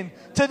broken,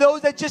 to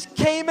those that just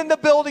came in the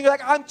building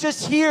like, I'm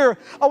just here.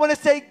 I want to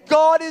say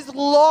God is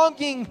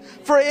longing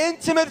for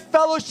intimate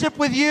fellowship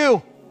with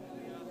you.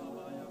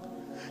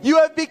 You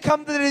have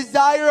become the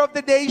desire of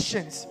the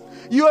nations.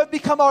 You have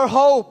become our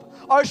hope,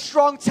 our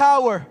strong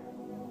tower.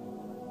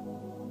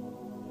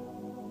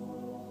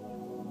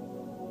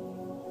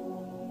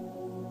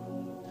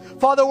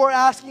 Father, we're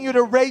asking you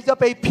to raise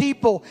up a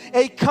people,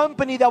 a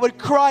company that would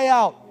cry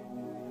out.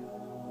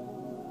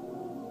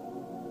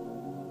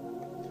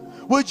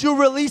 Would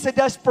you release a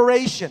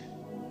desperation?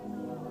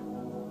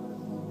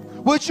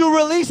 Would you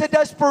release a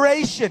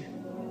desperation?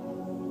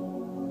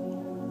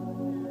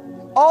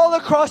 All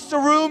across the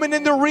room and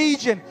in the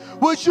region,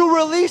 would you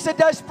release a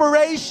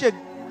desperation?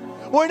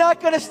 We're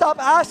not going to stop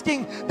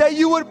asking that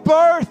you would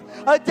birth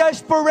a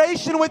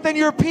desperation within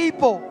your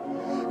people.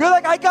 You're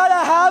like, I got to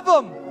have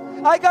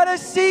them. I got to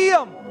see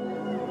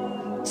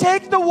them.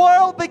 Take the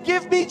world, but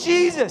give me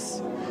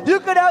Jesus.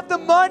 You could have the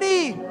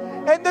money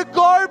and the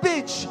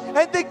garbage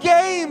and the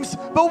games,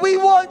 but we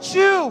want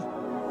you.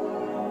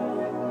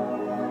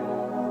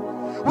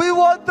 We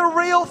want the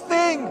real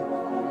thing.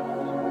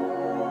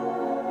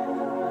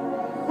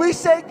 We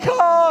say,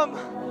 come.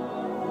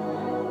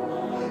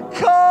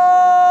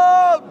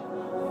 Come.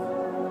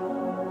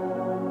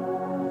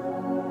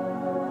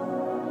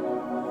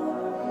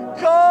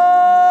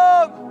 Come.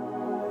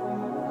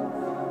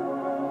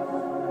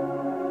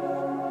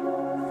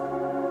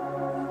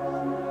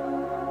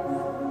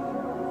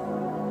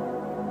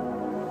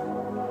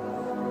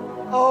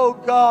 Oh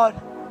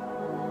God.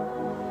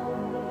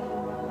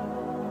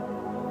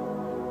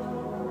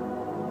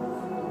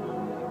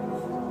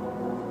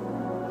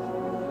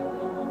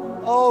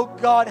 Oh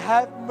God,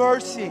 have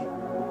mercy.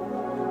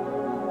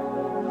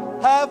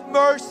 Have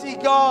mercy,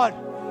 God.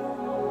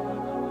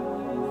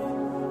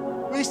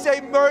 We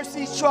say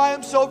mercy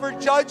triumphs over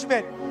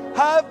judgment.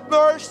 Have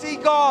mercy,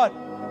 God.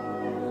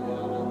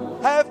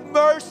 Have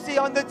mercy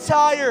on the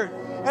tired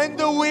and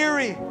the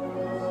weary.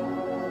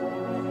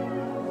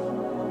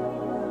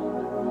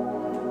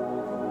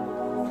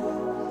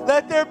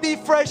 Let there be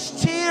fresh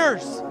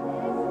tears.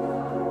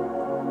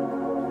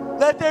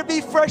 Let there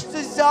be fresh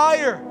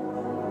desire.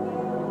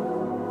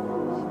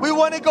 We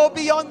want to go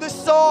beyond the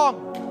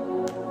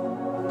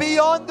song,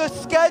 beyond the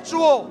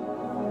schedule,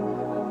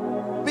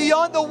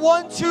 beyond the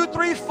 1, 2,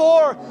 3,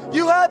 4.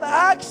 You have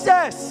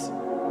access.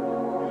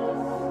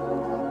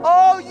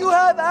 Oh, you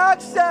have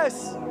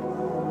access.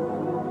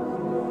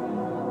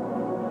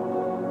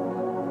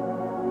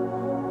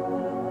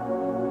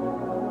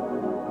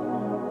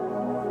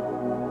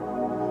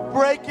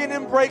 Break in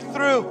and break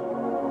through.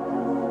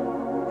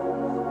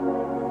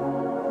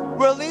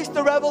 Release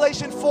the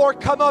Revelation 4.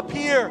 Come up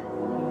here.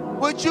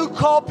 Would you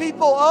call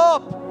people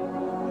up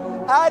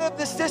out of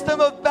the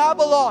system of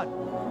Babylon,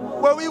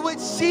 where we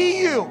would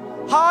see you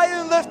high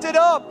and lifted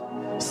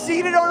up,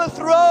 seated on a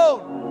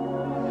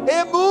throne,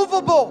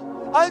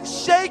 immovable,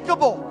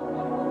 unshakable.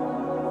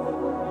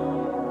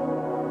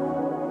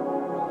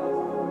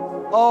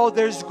 Oh,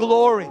 there's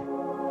glory.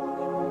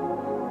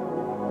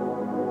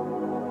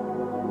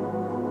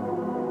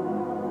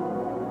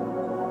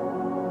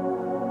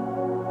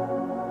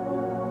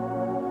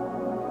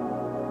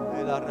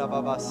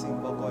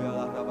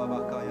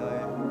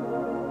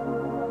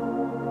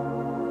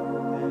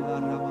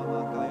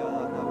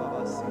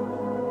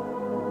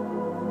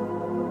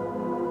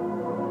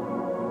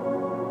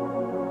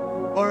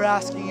 We're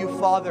asking you,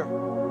 Father,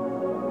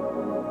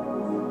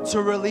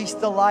 to release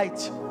the light.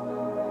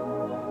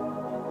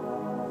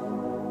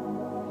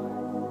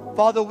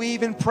 Father, we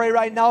even pray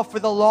right now for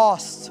the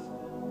lost,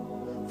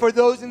 for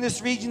those in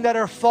this region that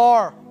are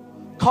far,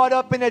 caught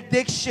up in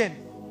addiction,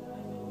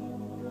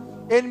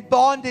 in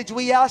bondage.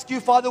 We ask you,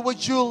 Father,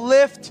 would you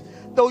lift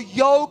the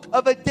yoke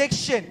of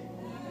addiction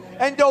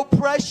and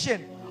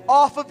oppression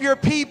off of your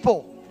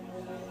people?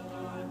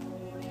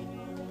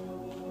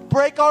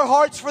 Break our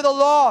hearts for the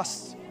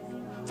lost,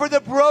 for the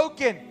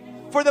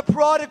broken, for the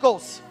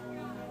prodigals.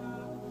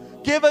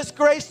 Give us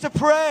grace to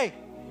pray.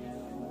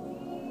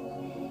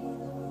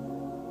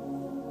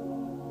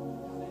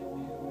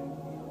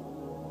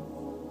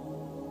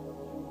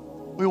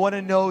 We want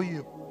to know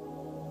you.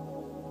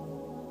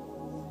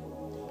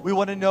 We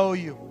want to know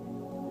you.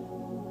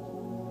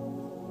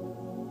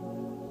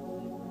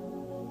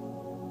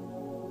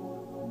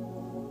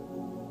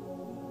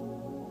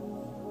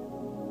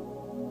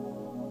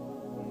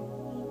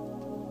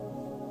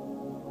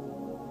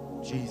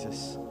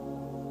 Jesus.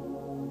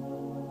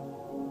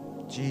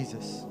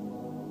 Jesus.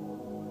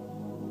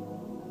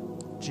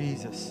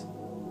 Jesus.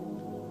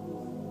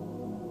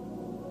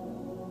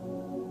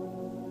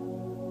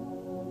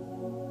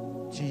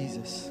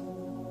 Jesus.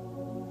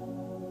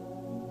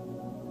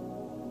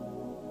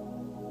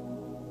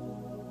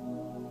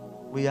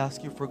 We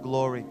ask you for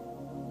glory.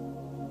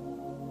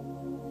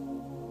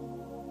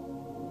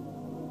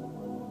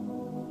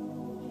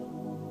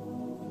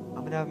 I'm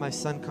going to have my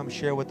son come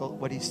share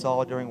what he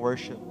saw during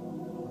worship.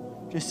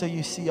 Just so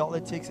you see, all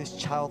it takes is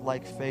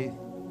childlike faith.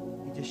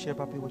 You just share,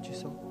 Papi, what you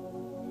saw.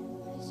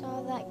 I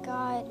saw that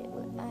God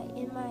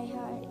in my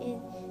heart,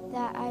 and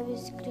that I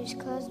was just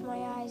closed my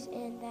eyes,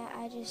 and that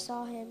I just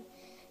saw Him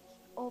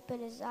open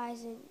His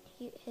eyes, and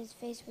His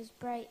face was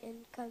bright,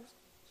 and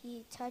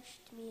He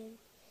touched me, and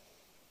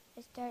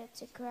I started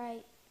to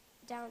cry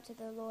down to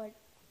the Lord.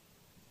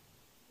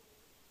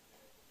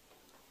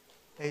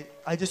 Hey,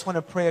 I just want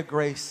to pray a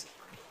grace.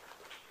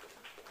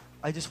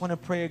 I just want to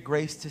pray a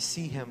grace to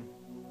see Him.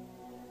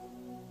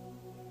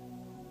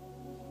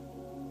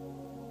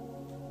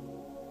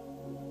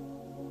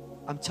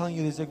 I'm telling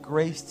you, there's a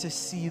grace to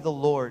see the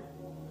Lord.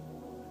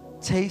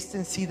 Taste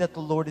and see that the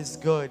Lord is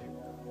good.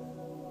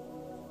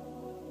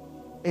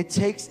 It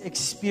takes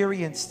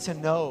experience to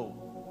know.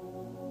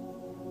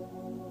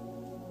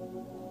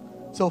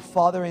 So,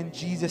 Father, in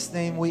Jesus'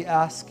 name, we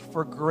ask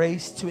for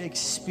grace to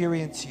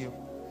experience you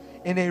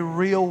in a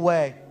real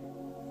way.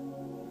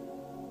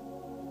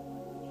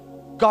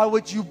 God,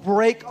 would you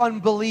break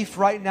unbelief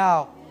right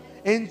now?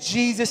 In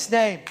Jesus'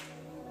 name.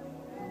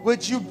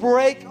 Would you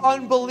break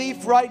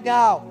unbelief right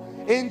now?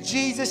 In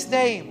Jesus'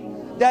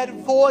 name. That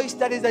voice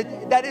that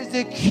is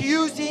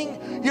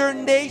accusing your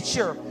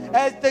nature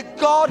as the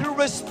God who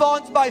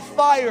responds by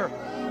fire.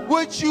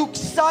 Would you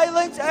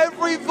silence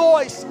every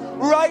voice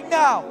right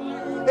now?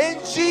 In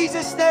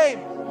Jesus'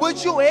 name.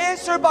 Would you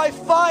answer by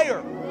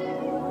fire?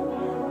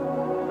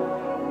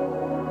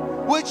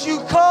 Would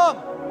you come?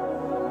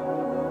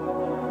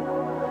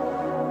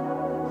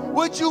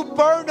 Would you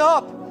burn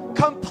up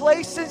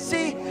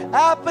complacency,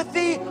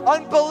 apathy,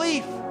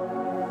 unbelief?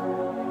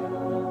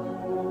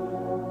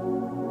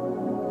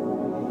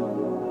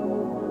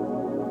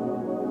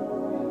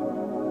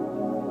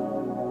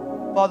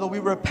 Father, we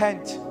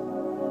repent.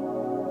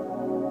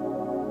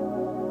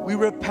 We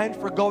repent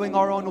for going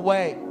our own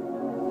way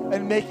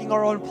and making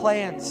our own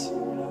plans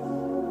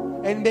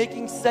and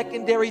making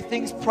secondary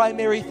things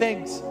primary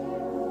things.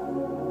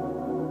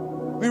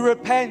 We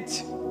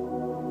repent.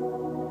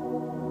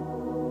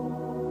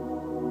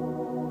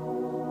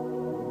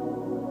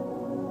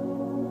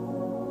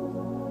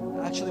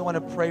 I actually want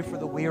to pray for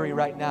the weary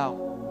right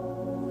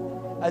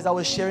now. As I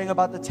was sharing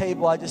about the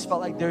table, I just felt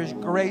like there's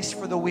grace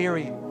for the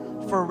weary,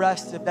 for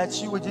rest. If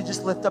that's you, would you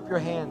just lift up your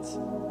hands?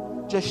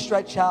 Just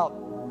stretch out.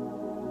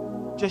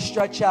 Just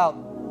stretch out.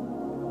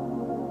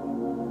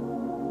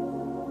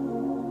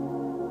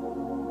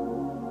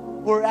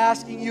 We're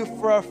asking you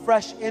for a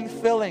fresh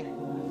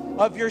infilling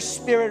of your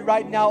spirit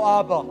right now,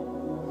 Abba.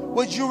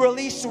 Would you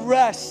release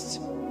rest?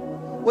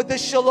 Would the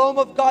shalom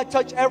of God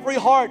touch every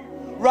heart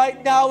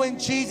right now in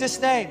Jesus'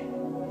 name?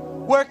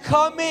 We're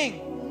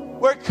coming.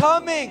 We're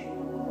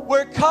coming.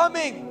 We're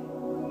coming.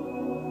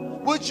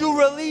 Would you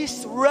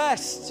release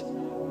rest?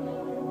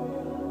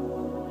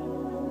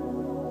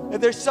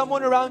 If there's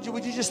someone around you,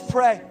 would you just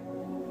pray?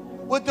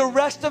 Would the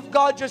rest of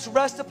God just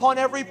rest upon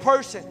every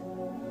person?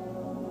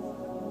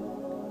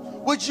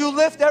 Would you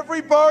lift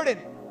every burden?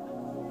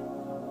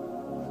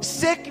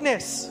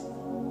 Sickness,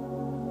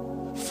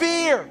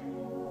 fear,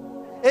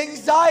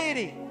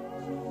 anxiety,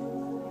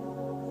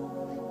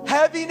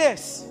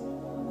 heaviness.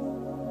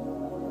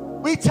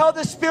 We tell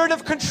the spirit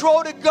of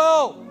control to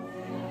go.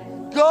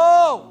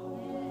 Go.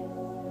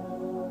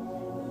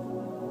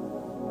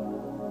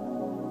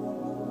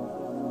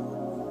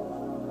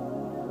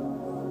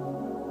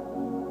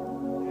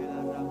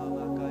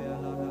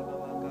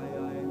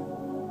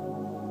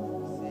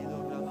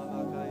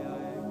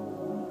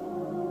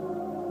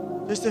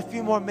 Just a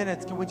few more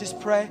minutes. Can we just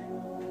pray?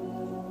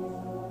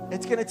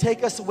 It's going to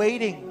take us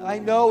waiting. I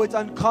know it's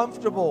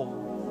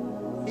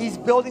uncomfortable. He's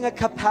building a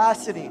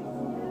capacity.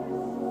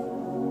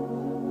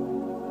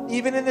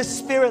 Even in the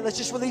spirit, let's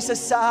just release a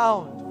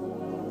sound.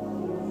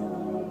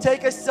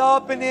 Take us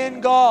up and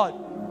in, God.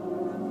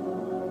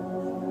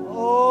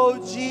 Oh,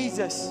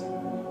 Jesus.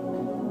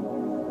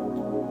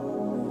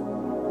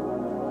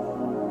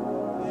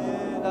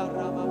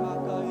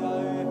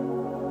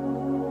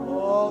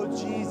 Oh,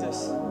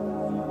 Jesus.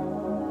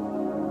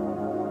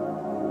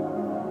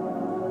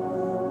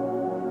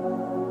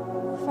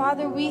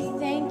 Father, we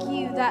thank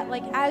you that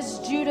like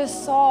as Judah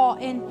saw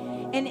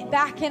and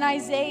back in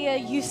Isaiah,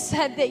 you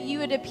said that you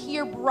would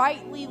appear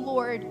brightly,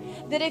 Lord.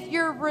 That if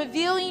you're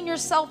revealing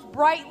yourself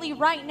brightly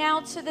right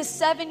now to the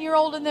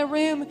 7-year-old in the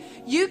room,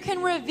 you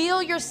can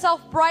reveal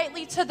yourself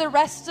brightly to the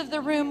rest of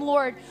the room,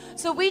 Lord.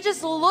 So we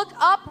just look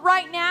up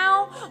right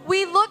now.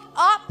 We look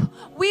up.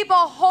 We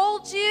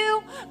behold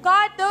you.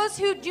 God, those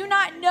who do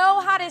not know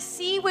how to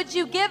see, would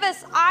you give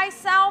us eye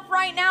salve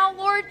right now,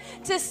 Lord,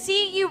 to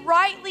see you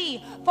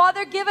rightly.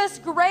 Father, give us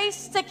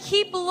grace to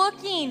keep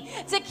looking,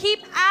 to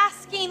keep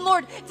asking,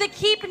 Lord, to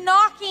keep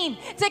knocking,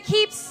 to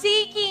keep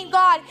seeking,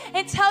 God,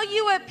 until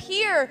you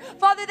appear.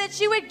 Father, that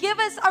you would give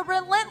us a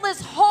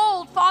relentless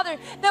hold, Father,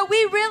 that we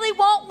really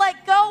won't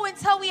let go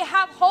until we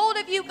have hold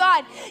of you,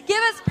 God.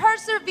 Give us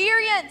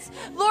perseverance,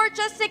 Lord,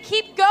 just to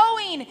keep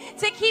going,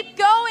 to keep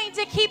going,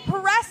 to keep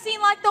pressing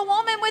like the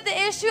woman with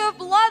the issue of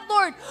blood,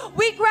 Lord.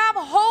 We grab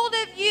hold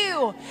of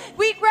you.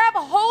 We grab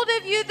hold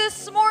of you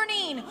this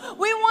morning.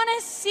 We want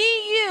to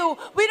see you.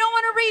 We don't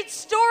want to read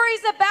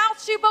stories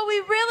about you, but we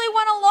really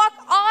want to lock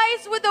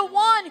eyes with the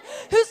one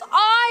whose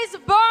eyes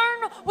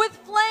burn with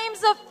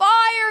flames of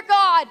fire,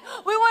 God.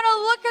 We want to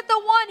look at the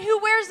one who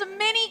wears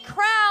many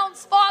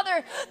crowns,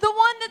 Father, the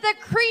one that the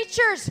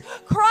creatures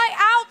cry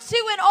out to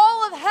in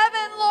all of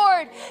heaven,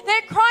 Lord.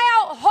 They cry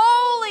out,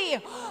 holy,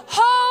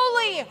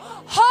 holy,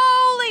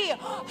 holy,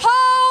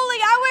 holy.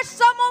 I wish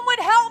someone would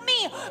help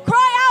me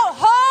cry out,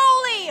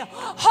 holy,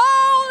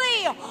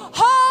 holy,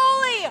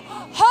 holy,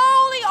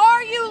 holy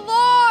are you,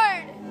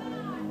 Lord.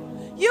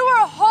 You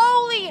are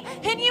holy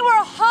and you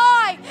are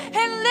high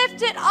and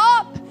lifted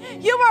up.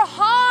 You are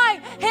high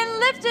and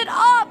lifted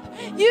up.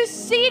 You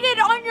seated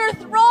on your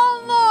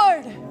throne,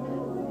 Lord.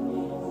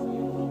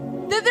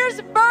 That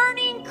there's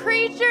burning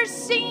creatures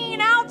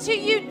singing out to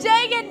you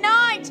day and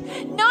night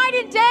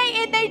and day,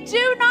 and they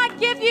do not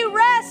give you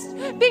rest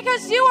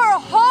because you are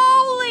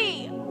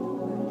holy.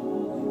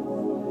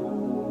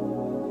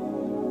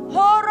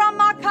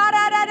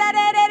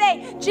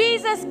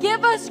 Jesus,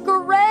 give us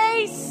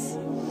grace.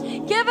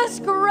 Give us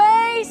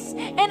grace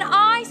and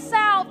eye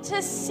salve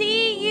to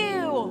see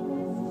you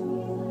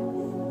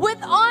with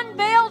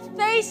unveiled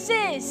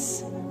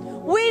faces.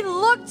 We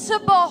look to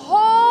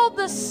behold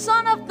the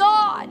Son of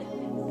God,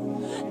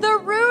 the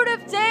root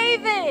of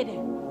David.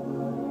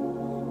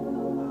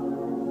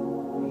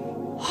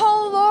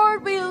 Oh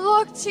Lord, we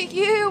look to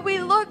you. We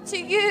look to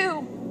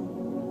you.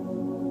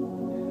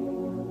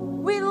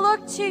 We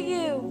look to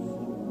you.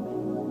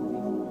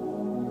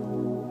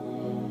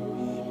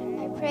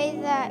 I pray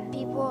that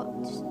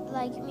people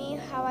like me,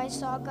 how I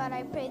saw God,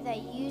 I pray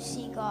that you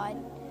see God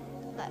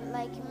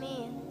like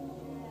me.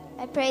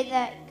 I pray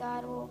that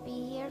God will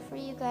be here for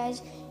you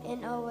guys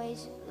and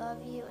always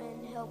love you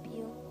and help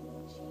you.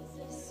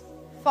 Jesus.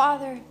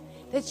 Father,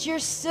 that you're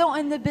still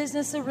in the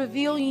business of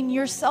revealing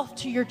yourself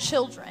to your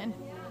children.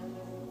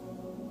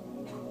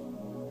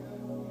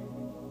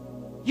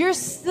 You're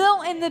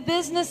still in the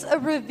business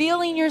of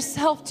revealing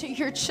yourself to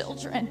your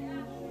children.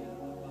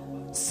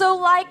 So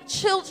like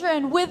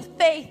children with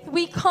faith,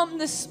 we come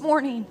this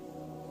morning.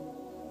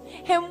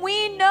 And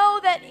we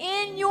know that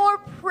in your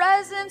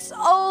presence,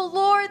 oh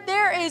Lord,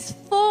 there is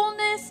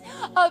fullness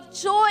of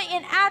joy,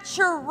 and at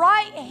your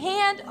right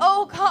hand,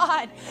 oh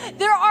God,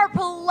 there are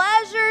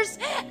pleasures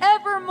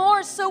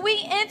evermore. So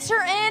we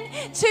enter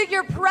into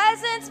your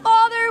presence,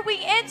 Father. We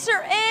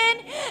enter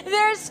in.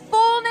 There's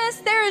fullness,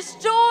 there is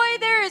joy,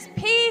 there is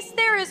peace,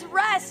 there is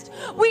rest.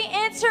 We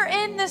enter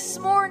in this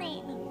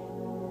morning.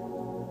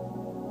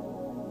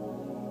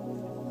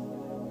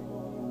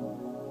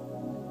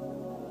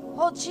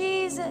 Oh,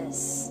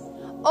 Jesus,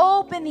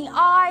 open the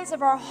eyes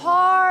of our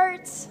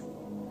hearts.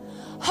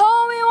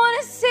 Oh, we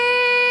want to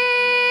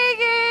see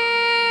you.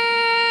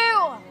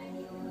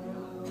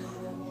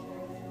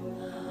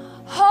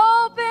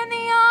 Open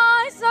the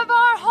eyes of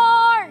our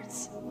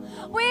hearts.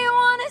 We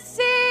want to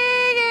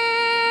see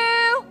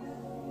you.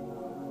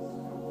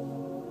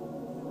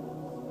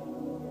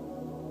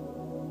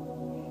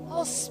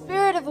 Oh,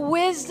 Spirit of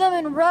wisdom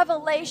and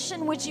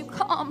revelation, would you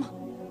come?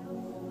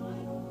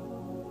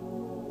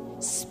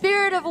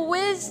 Spirit of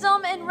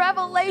wisdom and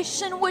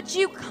revelation, would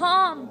you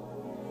come?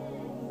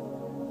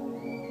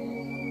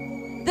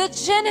 The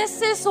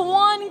Genesis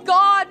 1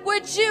 God,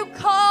 would you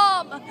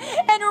come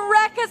and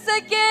wreck us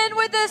again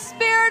with the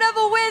spirit of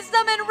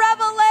wisdom and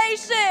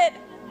revelation?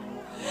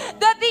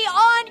 That the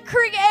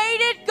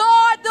uncreated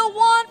God, the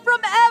one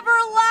from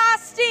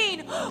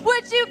everlasting,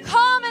 would you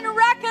come and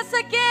wreck us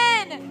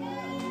again?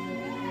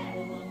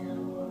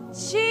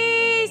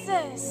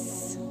 Jesus.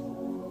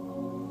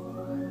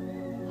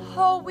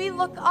 Oh, we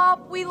look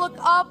up, we look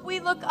up, we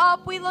look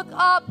up, we look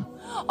up.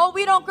 Oh,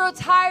 we don't grow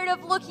tired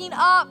of looking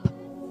up.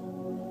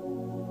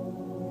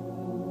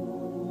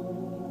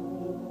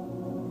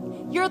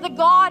 You're the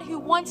God who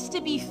wants to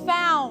be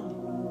found.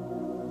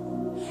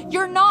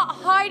 You're not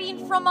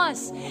hiding from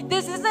us.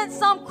 This isn't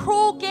some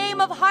cruel game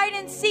of hide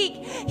and seek.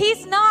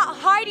 He's not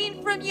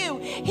hiding from you.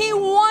 He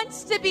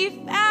wants to be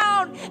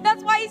found.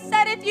 That's why he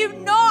said, if you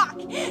knock,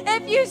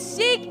 if you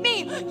seek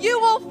me, you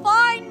will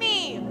find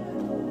me.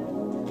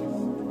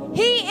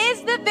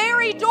 the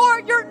very door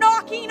you're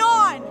knocking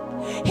on.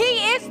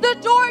 He is the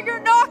door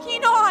you're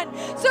knocking on.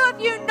 So if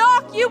you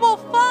knock, you will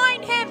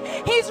find him.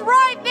 He's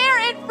right there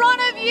in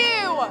front of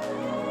you.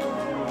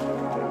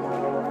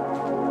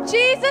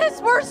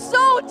 Jesus, we're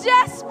so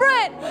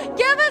desperate.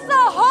 Give us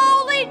a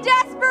holy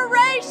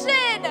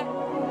desperation,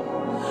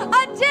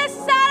 a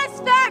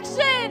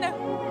dissatisfaction.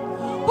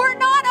 We're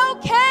not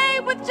okay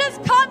with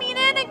just coming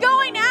in and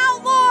going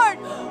out, Lord.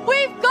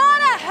 We've got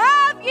to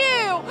have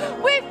you.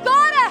 We've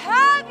got to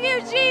have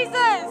you,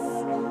 Jesus.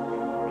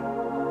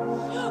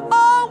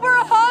 Oh,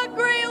 we're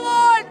hungry,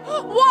 Lord.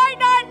 Why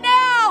not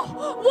now?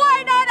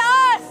 Why not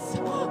us?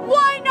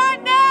 Why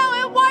not now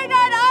and why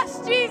not us,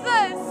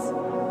 Jesus?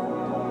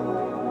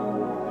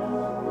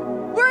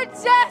 We're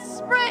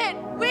desperate.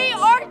 We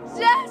are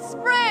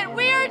desperate.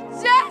 We are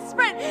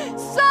desperate.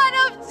 Son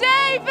of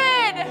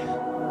David,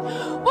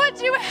 would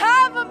you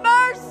have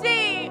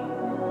mercy?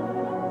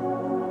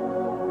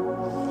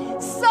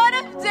 Son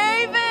of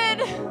David,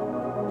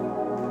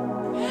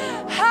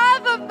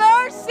 have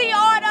mercy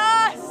on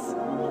us.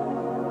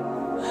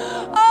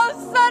 Oh,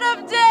 Son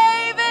of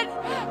David,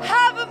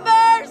 have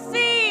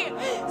mercy.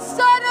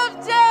 Son of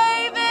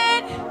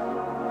David.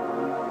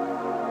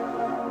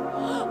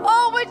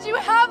 Oh, would you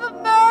have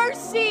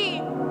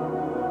mercy?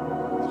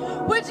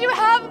 Would you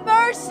have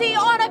mercy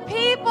on a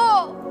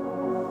people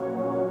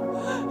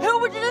who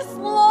would just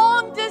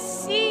long to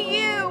see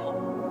you?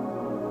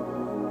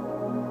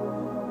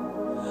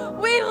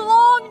 We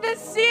long to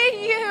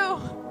see you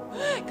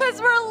because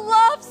we're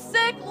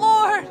lovesick,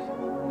 Lord.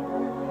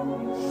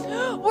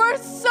 We're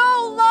so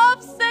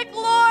lovesick,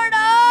 Lord.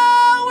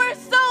 Oh, we're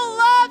so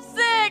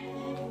lovesick.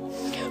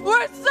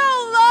 We're so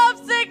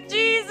lovesick,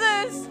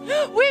 Jesus.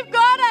 We've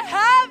got to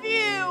have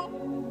you.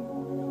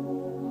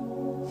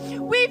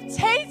 We've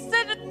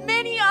tasted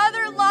many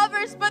other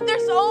lovers, but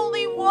there's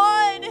only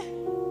one.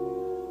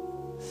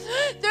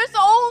 There's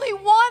only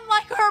one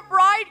like our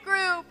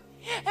bridegroom,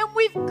 and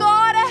we've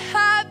got to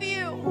have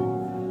you.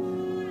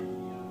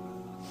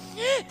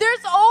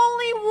 There's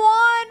only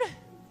one.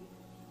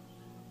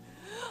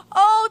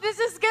 Oh, this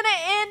is going to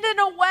end in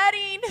a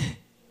wedding.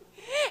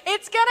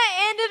 It's going to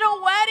end in a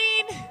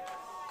wedding.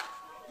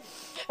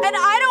 And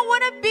I don't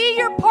want to be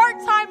your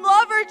part-time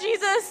lover,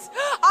 Jesus.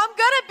 I'm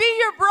going to be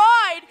your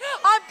bride.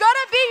 I'm going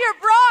to be your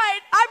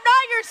bride. I'm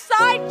not your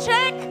side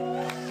chick.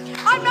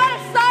 I'm not a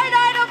side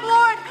item,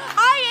 Lord.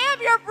 I am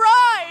your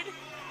bride.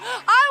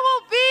 I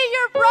will be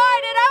your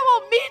bride, and I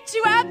will meet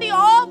you at the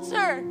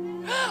altar.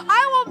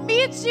 I will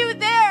meet you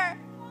there.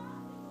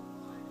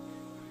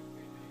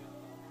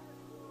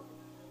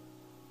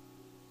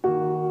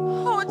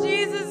 Oh,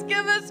 Jesus,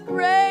 give us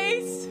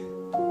grace.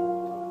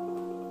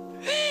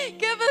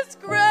 Give us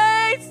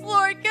grace,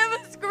 Lord. Give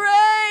us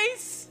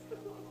grace.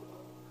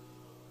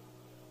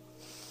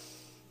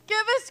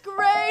 Give us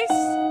grace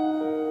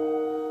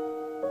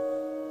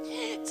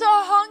to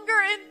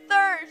hunger and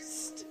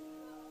thirst.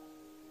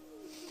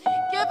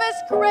 Give us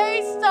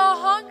grace to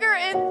hunger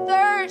and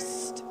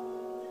thirst.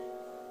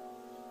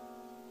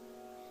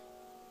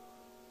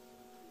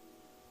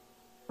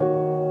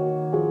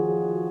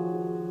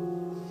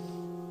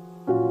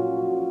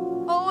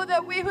 Oh,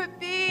 that we would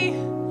be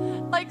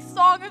like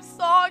Song of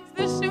Songs,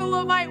 the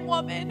Shulamite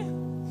woman.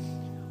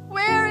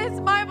 Where is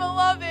my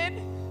beloved?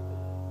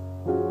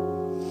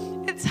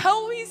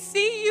 Until we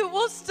see you,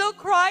 we'll still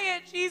cry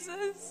at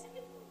Jesus.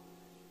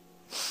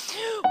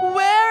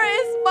 Where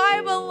is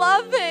my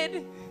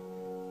beloved?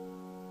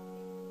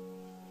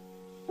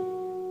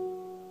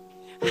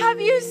 Have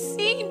you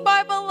seen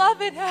my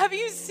beloved? Have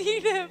you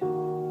seen him?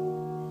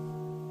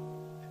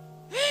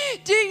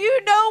 Do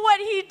you know what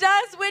he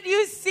does when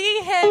you see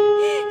him?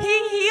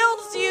 He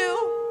heals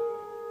you.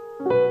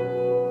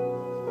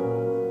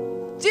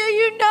 Do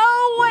you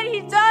know what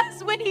he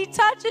does when he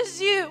touches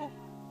you?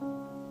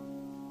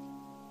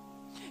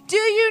 Do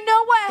you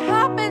know what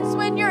happens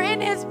when you're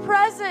in his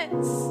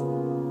presence?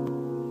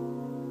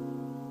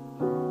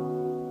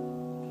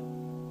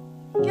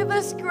 Give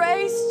us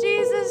grace,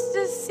 Jesus,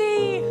 to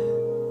see.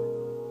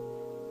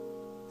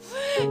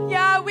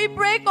 Yeah, we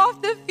break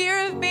off the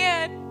fear of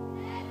man.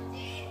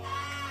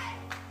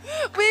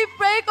 We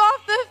break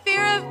off the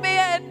fear of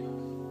man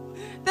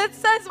that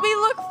says we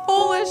look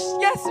foolish.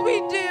 Yes,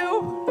 we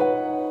do.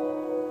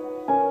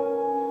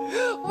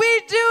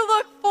 We do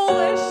look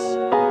foolish.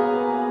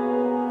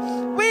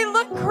 We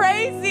look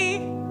crazy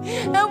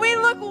and we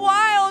look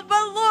wild,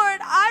 but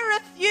Lord, I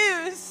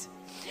refuse.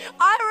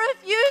 I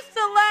refuse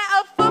to let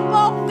a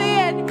football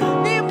fan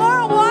be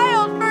more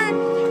wild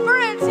for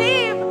a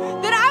team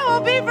than I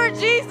will be for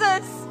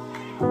Jesus.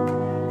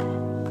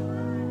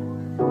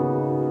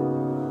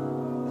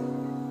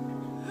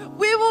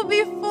 We will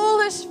be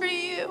foolish for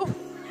you.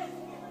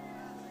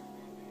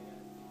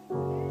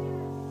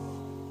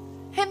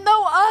 And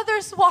though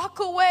others walk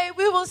away,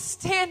 we will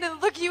stand and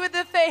look you in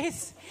the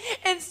face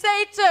and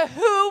say, to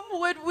whom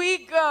would we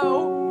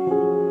go?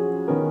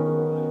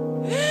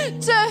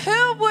 To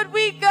whom would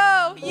we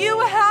go? You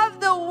have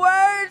the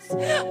words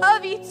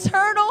of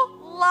eternal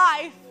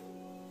life.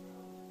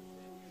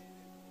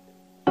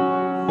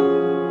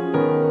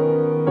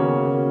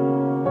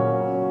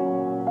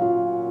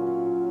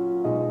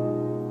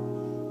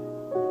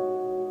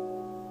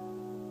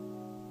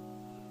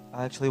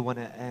 actually want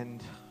to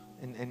end,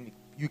 and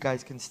you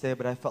guys can stay,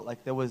 but I felt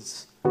like there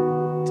was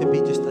to be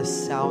just a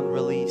sound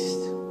released,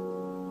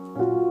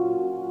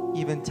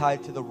 even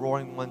tied to the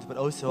roaring ones, but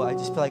also I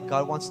just feel like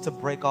God wants to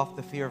break off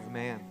the fear of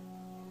man.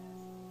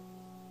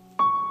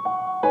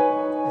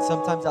 And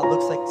sometimes that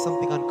looks like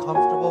something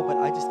uncomfortable, but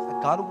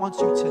God wants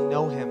you to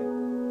know Him.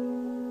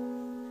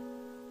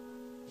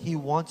 He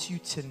wants you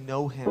to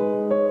know Him.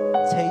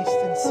 Taste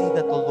and see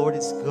that the Lord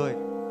is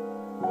good.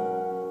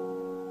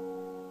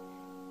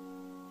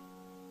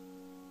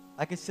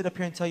 I can sit up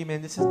here and tell you,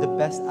 man, this is the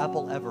best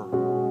apple ever.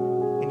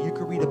 And you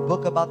can read a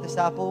book about this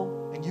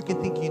apple, and you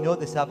can think you know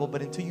this apple,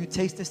 but until you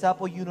taste this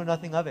apple, you know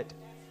nothing of it.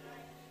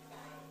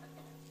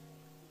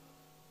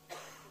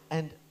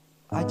 And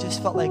I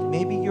just felt like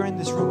maybe you're in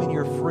this room and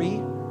you're free,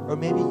 or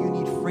maybe you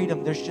need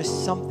freedom. There's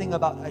just something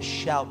about a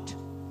shout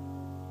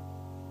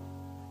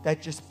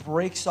that just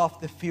breaks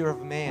off the fear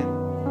of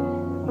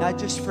man. Not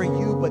just for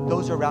you, but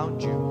those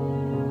around you.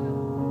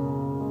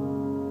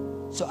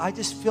 So I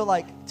just feel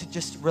like to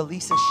just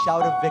release a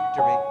shout of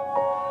victory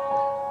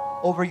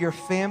over your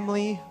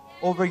family,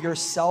 over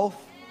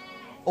yourself,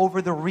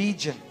 over the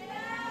region.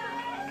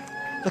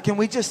 So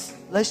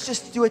let's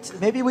just do it.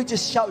 Maybe we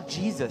just shout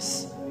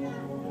Jesus.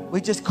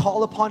 We just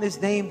call upon His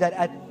name that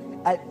at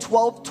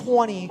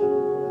 12:20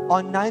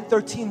 on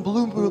 913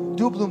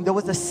 Dublum, there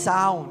was a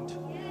sound.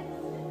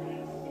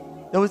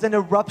 There was an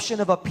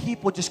eruption of a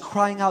people just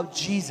crying out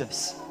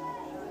Jesus.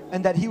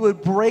 And that He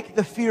would break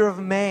the fear of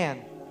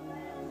man.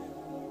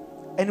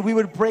 And we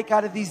would break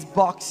out of these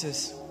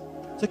boxes.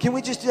 So can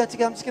we just do that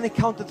together? I'm just going to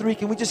count to 3.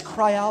 Can we just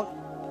cry out?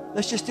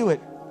 Let's just do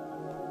it.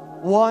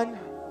 1,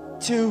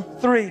 2,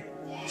 3.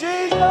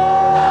 Jesus!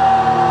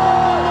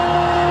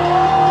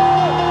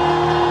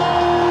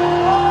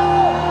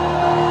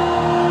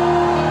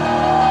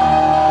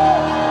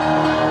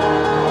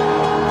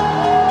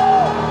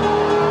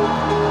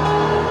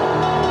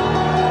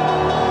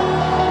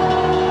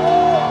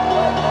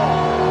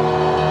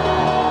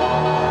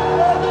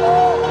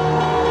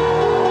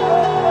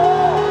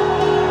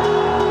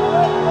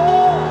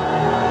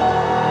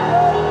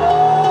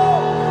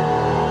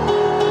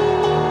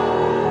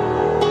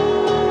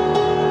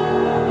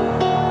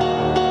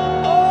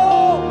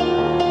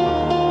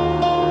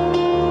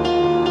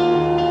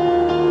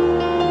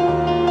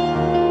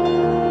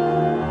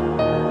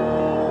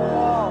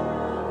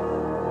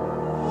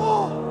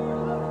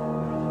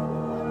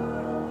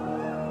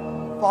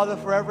 Father,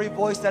 for every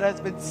voice that has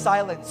been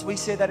silenced, we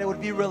say that it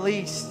would be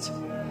released.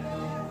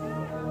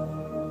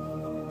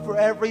 For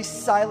every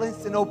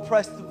silenced and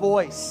oppressed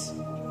voice,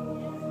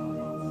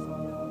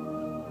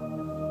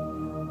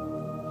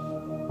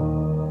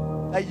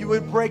 that you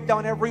would break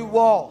down every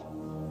wall.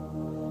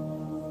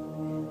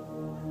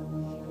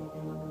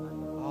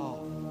 Oh,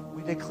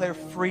 we declare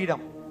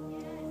freedom.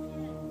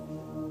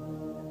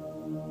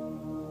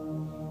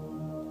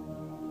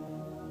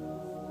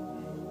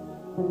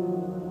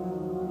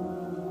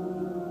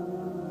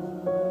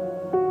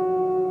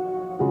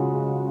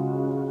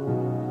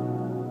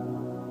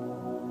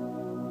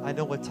 I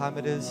know what time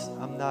it is.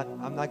 I'm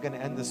not going to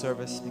end the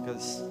service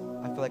because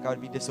I feel like I would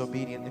be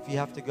disobedient. If you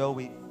have to go,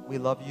 we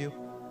love you.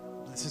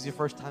 This is your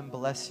first time,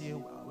 bless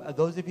you.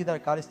 Those of you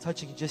that God is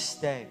touching, just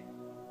stay.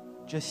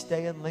 Just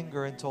stay and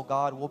linger until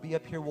God. We'll be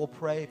up here, we'll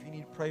pray. If you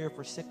need prayer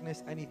for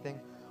sickness, anything,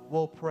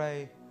 we'll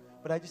pray.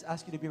 But I just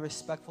ask you to be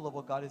respectful of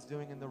what God is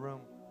doing in the room.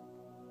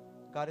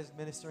 God is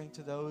ministering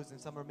to those, and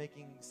some are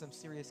making some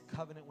serious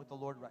covenant with the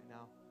Lord right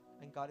now.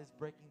 And God is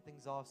breaking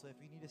things off. So if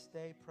you need to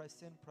stay,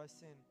 press in, press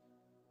in.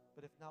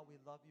 But if not, we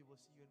love you. We'll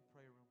see you in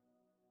prayer room.